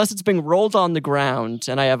 well. Unless it's being rolled on the ground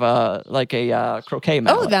and I have a croquet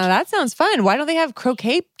mallet. Oh, now that sounds fun. Why don't they have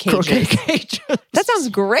croquet cages? Croquet cages. That sounds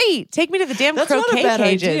great. Take me to the damn croquet cages. That's not a bad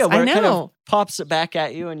idea. Where I know. It kind of pops it back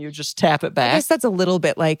at you and you just tap it back. I guess that's a little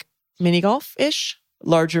bit like mini golf-ish.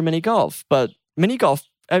 Larger mini golf. But mini golf,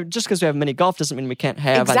 just because we have mini golf doesn't mean we can't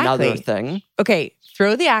have another thing. Okay,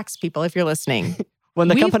 Throw the Axe, people, if you're listening. When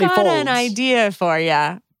the company folds. We've got an idea for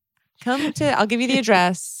you. I'll give you the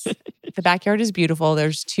address. The backyard is beautiful.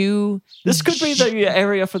 There's two. This could be the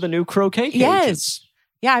area for the new croquet cages. Yes.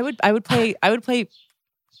 Yeah, I would play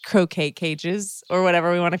croquet cages or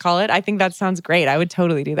whatever we want to call it. I think that sounds great. I would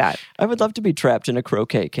totally do that. I would love to be trapped in a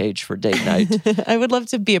croquet cage for date night. I would love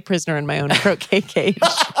to be a prisoner in my own croquet cage.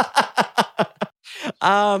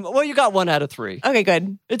 Well, you got 1 out of 3. Okay,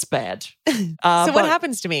 good. It's bad. So what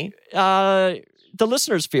happens to me? The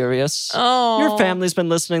listener's furious. Oh. Your family's been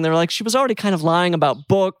listening. They're like, she was already kind of lying about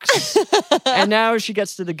books. And now she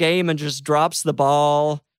gets to the game and just drops the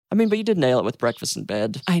ball. I mean, but you did nail it with breakfast in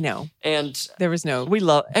bed. I know. And there was no...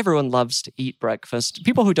 everyone loves to eat breakfast.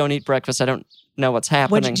 People who don't eat breakfast, I don't know what's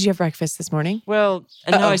happening. Did you have breakfast this morning? Well,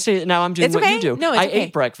 and now I'm doing what you do. No, I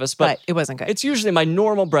ate breakfast, but it wasn't good. It's usually my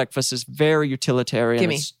normal breakfast is very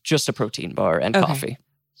utilitarian. It's just a protein bar and coffee.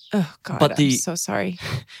 Oh, God, I'm so sorry.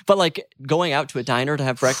 But like going out to a diner to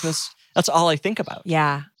have breakfast, that's all I think about.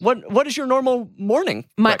 Yeah. What is your normal morning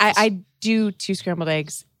breakfast? I do 2 scrambled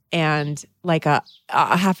eggs and like a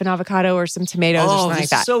half an avocado or some tomatoes or something like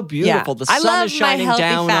that. Oh, this is so beautiful. The sun is shining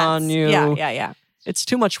down on you. Yeah. It's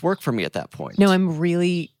too much work for me at that point. No, I'm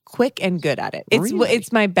really quick and good at it.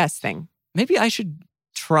 It's my best thing. Maybe I should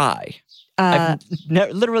try. I've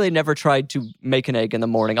literally never tried to make an egg in the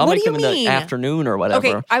morning. I'll make them in the afternoon or whatever.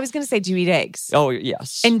 Okay, I was going to say, do you eat eggs? Oh,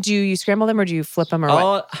 yes. And do you scramble them or do you flip them or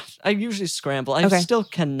what? I usually scramble. I still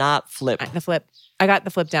cannot flip. The flip. I got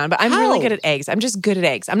the flip down, but I'm really good at eggs. I'm just good at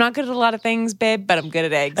eggs. I'm not good at a lot of things, babe, but I'm good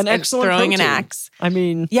at eggs. An excellent throwing protein. an axe. I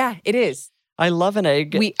mean, yeah, it is. I love an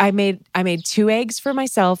egg. I made 2 eggs for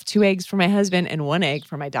myself, 2 eggs for my husband, and 1 egg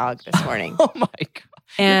for my dog this morning. Oh my God.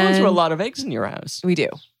 And you're going through a lot of eggs in your house. We do.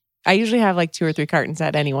 I usually have like 2 or 3 cartons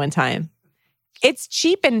at any one time. It's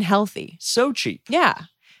cheap and healthy. So cheap. Yeah.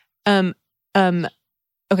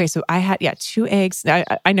 Okay, so I had 2 eggs.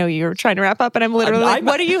 I know you're trying to wrap up, and I'm literally like,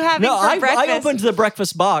 what are you having for breakfast? I opened the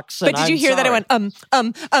breakfast box. But did you hear that I went, don't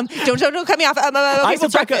cut me off. Okay, so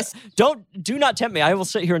breakfast. Do not tempt me. I will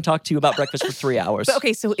sit here and talk to you about breakfast for 3 hours. But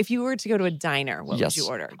okay, so if you were to go to a diner, what would you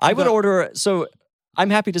order? I would order, so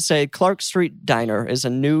I'm happy to say Clark Street Diner is a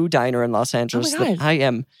new diner in Los Angeles that I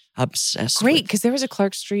am obsessed with. Great, because there was a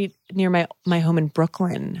Clark Street near my home in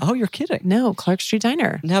Brooklyn. Oh, you're kidding. No, Clark Street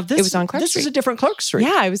Diner. Now it was on Clark Street. This is a different Clark Street.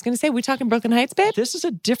 Yeah, I was going to say, we talking Brooklyn Heights, babe? This is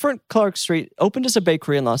a different Clark Street. Opened as a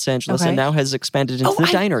bakery in Los Angeles and now has expanded into the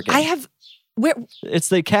diner again. Where? It's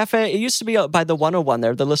the cafe. It used to be by the 101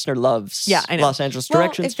 there. The listener loves Los Angeles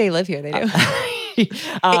Directions. If they live here, they do.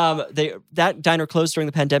 That diner closed during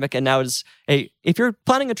the pandemic, and now is if you're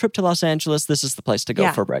planning a trip to Los Angeles, this is the place to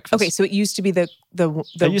go for breakfast. Okay, so it used to be the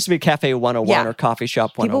it used to be Cafe 101 or Coffee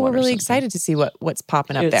Shop 101. People were really excited to see what's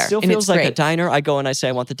popping up there. It still feels like a diner. I go and I say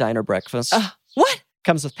I want the diner breakfast. What?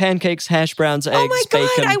 Comes with pancakes, hash browns, eggs, bacon. Oh my God,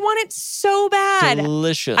 bacon. I want it so bad.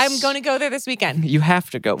 Delicious. I'm going to go there this weekend. You have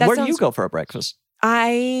to go. Where do you go for a breakfast?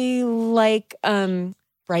 I like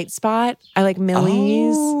Bright Spot. I like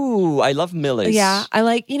Millie's. Oh, I love Millie's. Yeah, I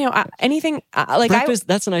like anything like breakfast.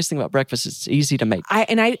 That's the nice thing about breakfast. It's easy to make.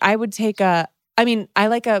 I would take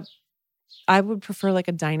I would prefer like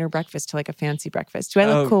a diner breakfast to like a fancy breakfast. Do I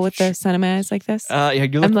look cool with the sun in my eyes like this? Yeah,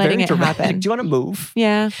 you look I'm letting very it dramatic. happen. Do you want to move?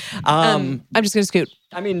 Yeah. I'm just going to scoot.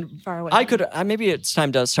 I mean, far away. I could. Maybe it's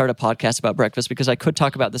time to start a podcast about breakfast because I could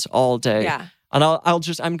talk about this all day. Yeah. And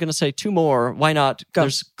I'm going to say 2 more. Why not? Go.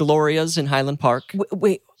 There's Gloria's in Highland Park.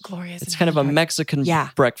 Wait, Gloria's. It's kind of a Mexican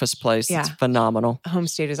breakfast place. Yeah. It's phenomenal. Home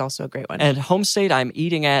State is also a great one. And Home State, I'm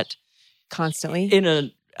eating at constantly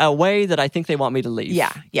in a way that I think they want me to leave.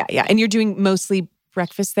 Yeah. And you're doing mostly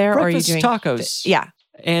breakfast there, or are you doing tacos? Yeah.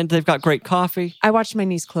 And they've got great coffee. I watched my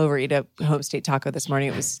niece Clover eat a Home State taco this morning.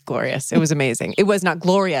 It was glorious. It was amazing. It was not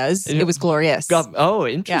Gloria's. It was glorious. Oh,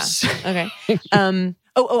 interesting. Yeah. Okay.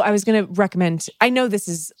 I was going to recommend, I know this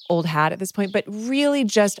is old hat at this point, but really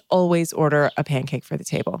just always order a pancake for the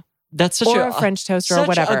table. That's such a French toast or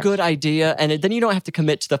whatever. Such a good idea. And then you don't have to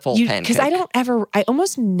commit to the full pancake. Because I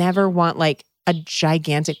almost never want like a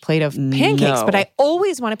gigantic plate of pancakes, but I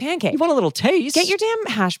always want a pancake. You want a little taste. Get your damn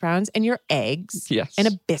hash browns and your eggs and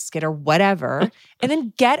a biscuit or whatever, and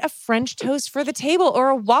then get a French toast for the table or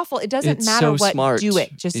a waffle. It doesn't matter what. Smart. Do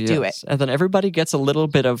it. Just do it. And then everybody gets a little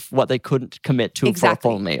bit of what they couldn't commit to for a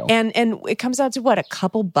full meal. And it comes out to what, a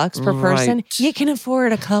couple bucks per person? Right. You can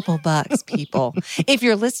afford a couple bucks, people. If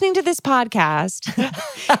you're listening to this podcast,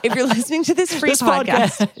 if you're listening to this free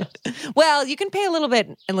podcast, well, you can pay a little bit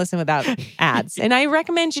and listen without ads. And I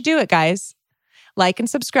recommend you do it, guys. Like and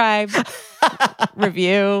subscribe,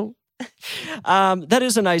 review. That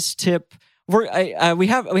is a nice tip. We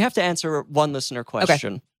have to answer one listener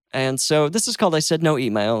question. Okay. And so this is called I Said No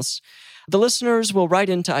Emails. The listeners will write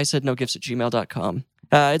into isaidnogifts@gmail.com.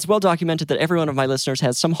 It's well documented that every one of my listeners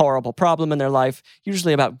has some horrible problem in their life,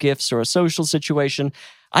 usually about gifts or a social situation.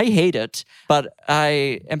 I hate it, but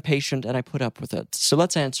I am patient and I put up with it. So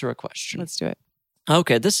let's answer a question. Let's do it.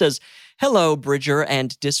 Okay, this says, hello, Bridger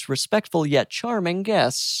and disrespectful yet charming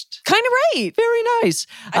guest. Kind of right. Very nice.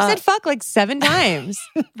 I've said fuck like 7 times.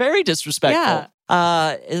 Very disrespectful.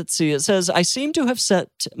 Yeah. Let's see. It says, I seem to have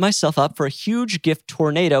set myself up for a huge gift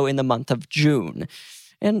tornado in the month of June.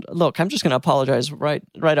 And look, I'm just going to apologize right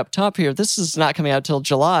up top here. This is not coming out till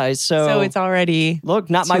July, so it's already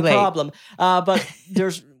not my late. problem. But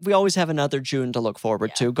we always have another June to look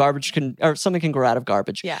forward to. Something can grow out of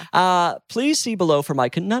garbage. Yeah. Please see below for my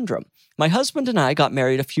conundrum. My husband and I got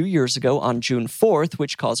married a few years ago on June 4th,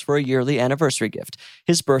 which calls for a yearly anniversary gift.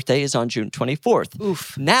 His birthday is on June 24th.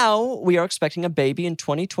 Oof. Now we are expecting a baby in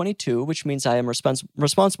 2022, which means I am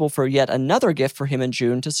responsible for yet another gift for him in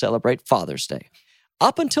June to celebrate Father's Day.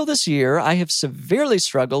 Up until this year, I have severely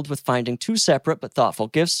struggled with finding two separate but thoughtful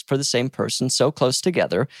gifts for the same person so close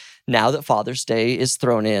together. Now that Father's Day is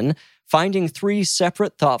thrown in, finding 3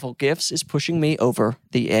 separate thoughtful gifts is pushing me over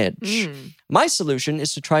the edge. My solution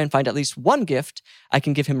is to try and find at least one gift I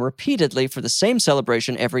can give him repeatedly for the same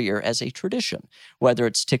celebration every year as a tradition, whether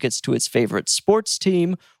it's tickets to his favorite sports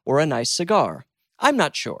team or a nice cigar. I'm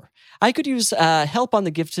not sure. I could use help on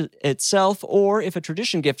the gift itself, or if a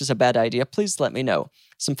tradition gift is a bad idea, please let me know.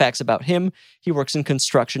 Some facts about him. He works in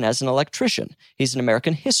construction as an electrician. He's an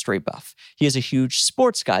American history buff. He is a huge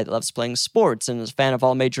sports guy that loves playing sports and is a fan of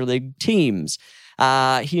all major league teams.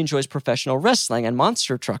 He enjoys professional wrestling and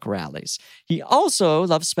monster truck rallies. He also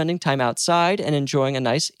loves spending time outside and enjoying a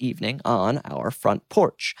nice evening on our front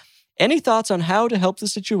porch. Any thoughts on how to help the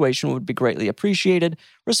situation would be greatly appreciated.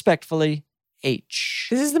 Respectfully, H.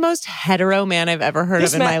 This is the most hetero man I've ever heard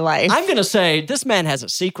of in my life. I'm going to say this man has a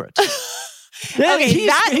secret. Okay,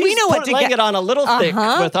 we know what to get get. it on a little thick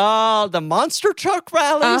with all the monster truck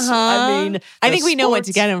rallies. I think we know what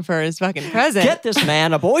to get him for his fucking present. Get this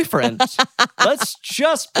man a boyfriend. Let's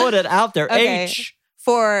just put it out there. Okay. H.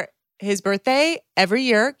 For his birthday, every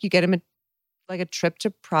year, you get him a trip to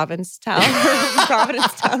Provincetown,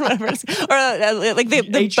 whatever it's, or like the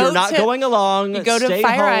H, you're not going along. You go to Stay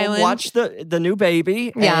Fire home, Island. watch the new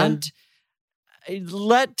baby, and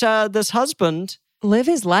let this husband live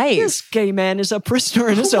his life. This gay man is a prisoner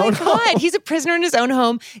in his own home. He's a prisoner in his own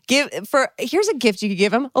home. Here's a gift you could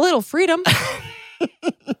give him: a little freedom.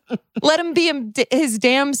 Let him be his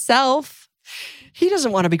damn self. He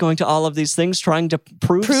doesn't want to be going to all of these things trying to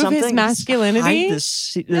prove something. His masculinity. Hide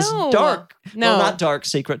this dark, well, not dark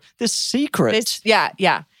secret. This secret.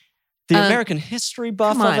 Yeah. The American history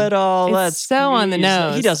buff of it all. It's so on the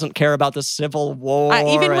nose. He doesn't care about the Civil War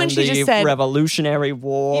even when she just said Revolutionary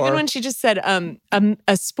War. Even when she just said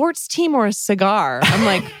a sports team or a cigar, I'm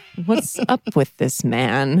like, what's up with this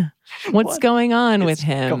man? What's going on with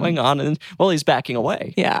him? Going on, and he's backing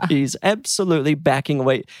away. Yeah, he's absolutely backing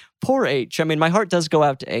away. Poor H. I mean, my heart does go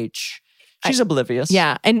out to H. She's oblivious.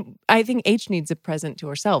 Yeah, and I think H needs a present to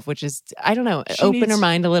herself, which is, I don't know, open her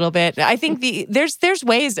mind a little bit. I think there's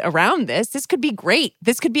ways around this. This could be great.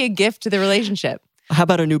 This could be a gift to the relationship. How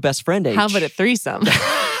about a new best friend, H? How about a threesome?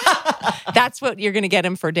 That's what you're going to get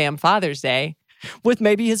him for damn Father's Day. With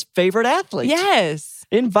maybe his favorite athlete. Yes.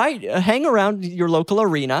 Hang around your local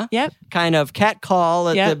arena. Yep. Kind of catcall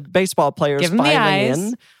at the baseball players filing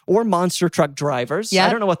in. Or monster truck drivers. Yep.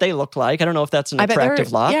 I don't know what they look like. I don't know if that's an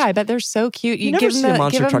attractive lot. Yeah, I bet they're so cute. You never see a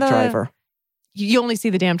monster truck driver. You only see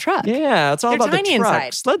the damn truck. Yeah, it's all about the trucks.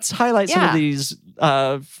 Inside. Let's highlight some of these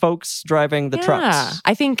folks driving the trucks.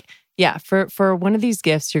 I think, for one of these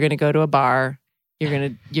gifts, you're going to go to a bar. You're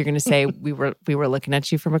gonna say we were looking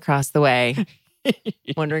at you from across the way,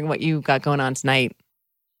 wondering what you got going on tonight.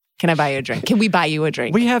 Can I buy you a drink? Can we buy you a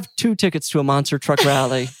drink? We have 2 tickets to a monster truck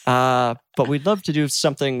rally, but we'd love to do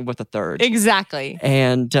something with a third. Exactly.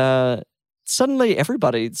 And suddenly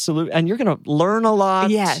everybody salute, and you're going to learn a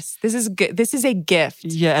lot. Yes, this is good. This is a gift.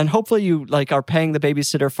 Yeah, and hopefully you are paying the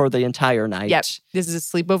babysitter for the entire night. Yep, this is a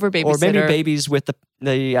sleepover babysitter. Or maybe babies with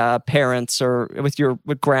the parents, or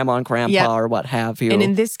with grandma and grandpa, or what have you. And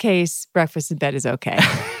in this case, breakfast in bed is okay.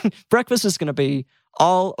 Breakfast is going to be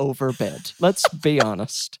all over bed. Let's be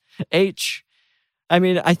honest. H. I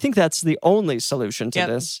mean, I think that's the only solution to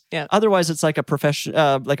this. Yeah. Otherwise, it's like a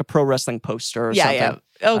pro wrestling poster or something. Yeah.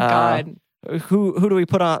 Oh God. Who do we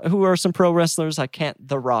put on? Who are some pro wrestlers? I can't.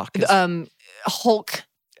 The Rock. Hulk.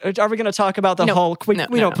 Are we going to talk about the Hulk? We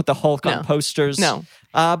don't put the Hulk on posters. No.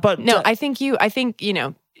 But I think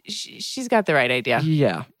she's got the right idea.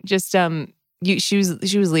 Yeah. Just she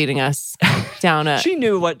was leading us down a. She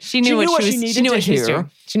knew what she needed to hear.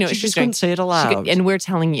 She knew what she just couldn't say it aloud. And we're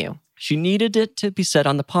telling you. She needed it to be said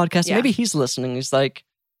on the podcast. Yeah. Maybe he's listening. He's like,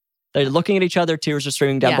 they're looking at each other. Tears are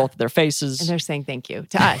streaming down both of their faces. And they're saying thank you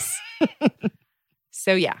to us.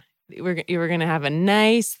 So yeah, we're going to have a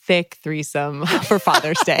nice, thick threesome for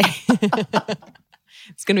Father's Day.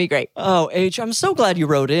 It's going to be great. Oh, H, I'm so glad you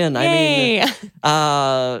wrote in. Yay.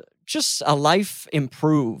 I mean, just a life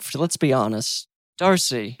improved. Let's be honest.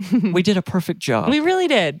 Darcy, we did a perfect job. We really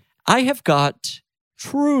did. I have got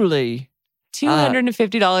truly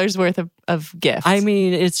 $250 worth of gifts. I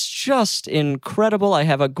mean, it's just incredible. I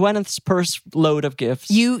have a Gwyneth's purse load of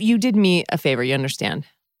gifts. You did me a favor. You understand?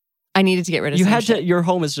 I needed to get rid of some shit. Your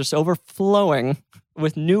home is just overflowing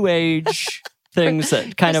with new age things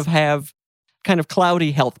that kind of have kind of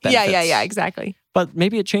cloudy health benefits. Yeah, exactly. But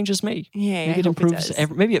maybe it changes me. Yeah, maybe it improves.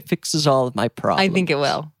 Maybe it fixes all of my problems. I think it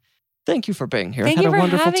will. Thank you for being here. Thank I had you a for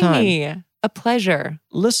wonderful having time. me. A pleasure.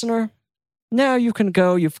 Listener, Now you can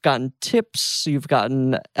go, you've gotten tips, you've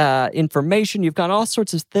gotten information, you've gotten all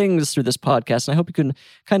sorts of things through this podcast. And I hope you can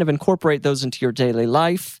kind of incorporate those into your daily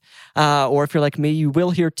life. Or if you're like me, you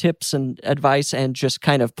will hear tips and advice and just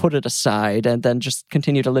kind of put it aside and then just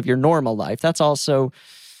continue to live your normal life. That's also,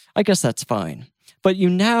 I guess that's fine. But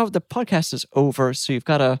the podcast is over, so you've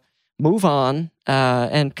got to move on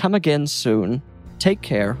and come again soon. Take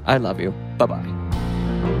care. I love you. Bye-bye.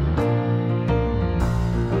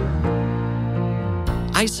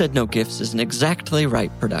 I Said No Gifts is an Exactly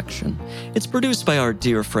Right production. It's produced by our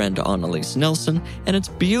dear friend Annalise Nelson, and it's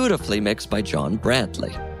beautifully mixed by John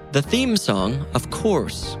Bradley. The theme song, of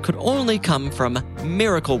course, could only come from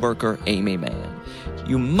miracle worker Amy Mann.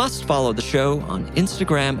 You must follow the show on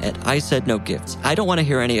Instagram at I Said No Gifts. I don't want to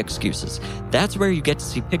hear any excuses. That's where you get to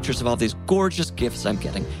see pictures of all these gorgeous gifts I'm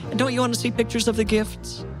getting. And don't you want to see pictures of the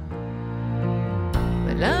gifts?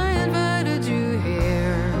 When I invited you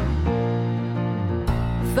here,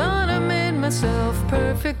 thought I made myself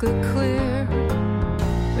perfectly clear.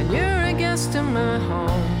 When you're a guest in my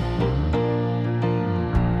home,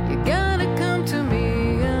 you gotta come to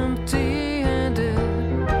me empty-handed.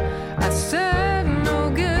 I said no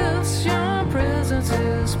gifts, your presence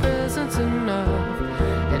is presence enough.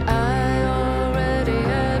 And I already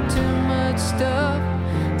had too much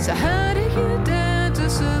stuff, so how do you dare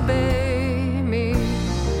disobey me?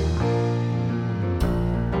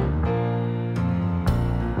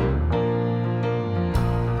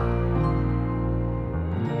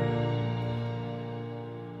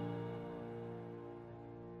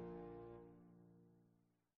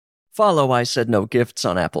 Follow I Said No Gifts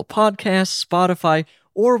on Apple Podcasts, Spotify,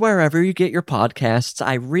 or wherever you get your podcasts.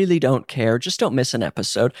 I really don't care. Just don't miss an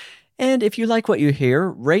episode. And if you like what you hear,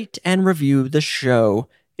 rate and review the show.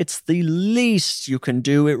 It's the least you can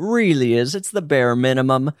do. It really is. It's the bare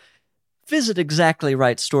minimum. Visit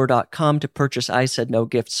exactlyrightstore.com to purchase I Said No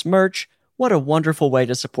Gifts merch. What a wonderful way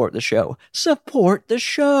to support the show. Support the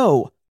show!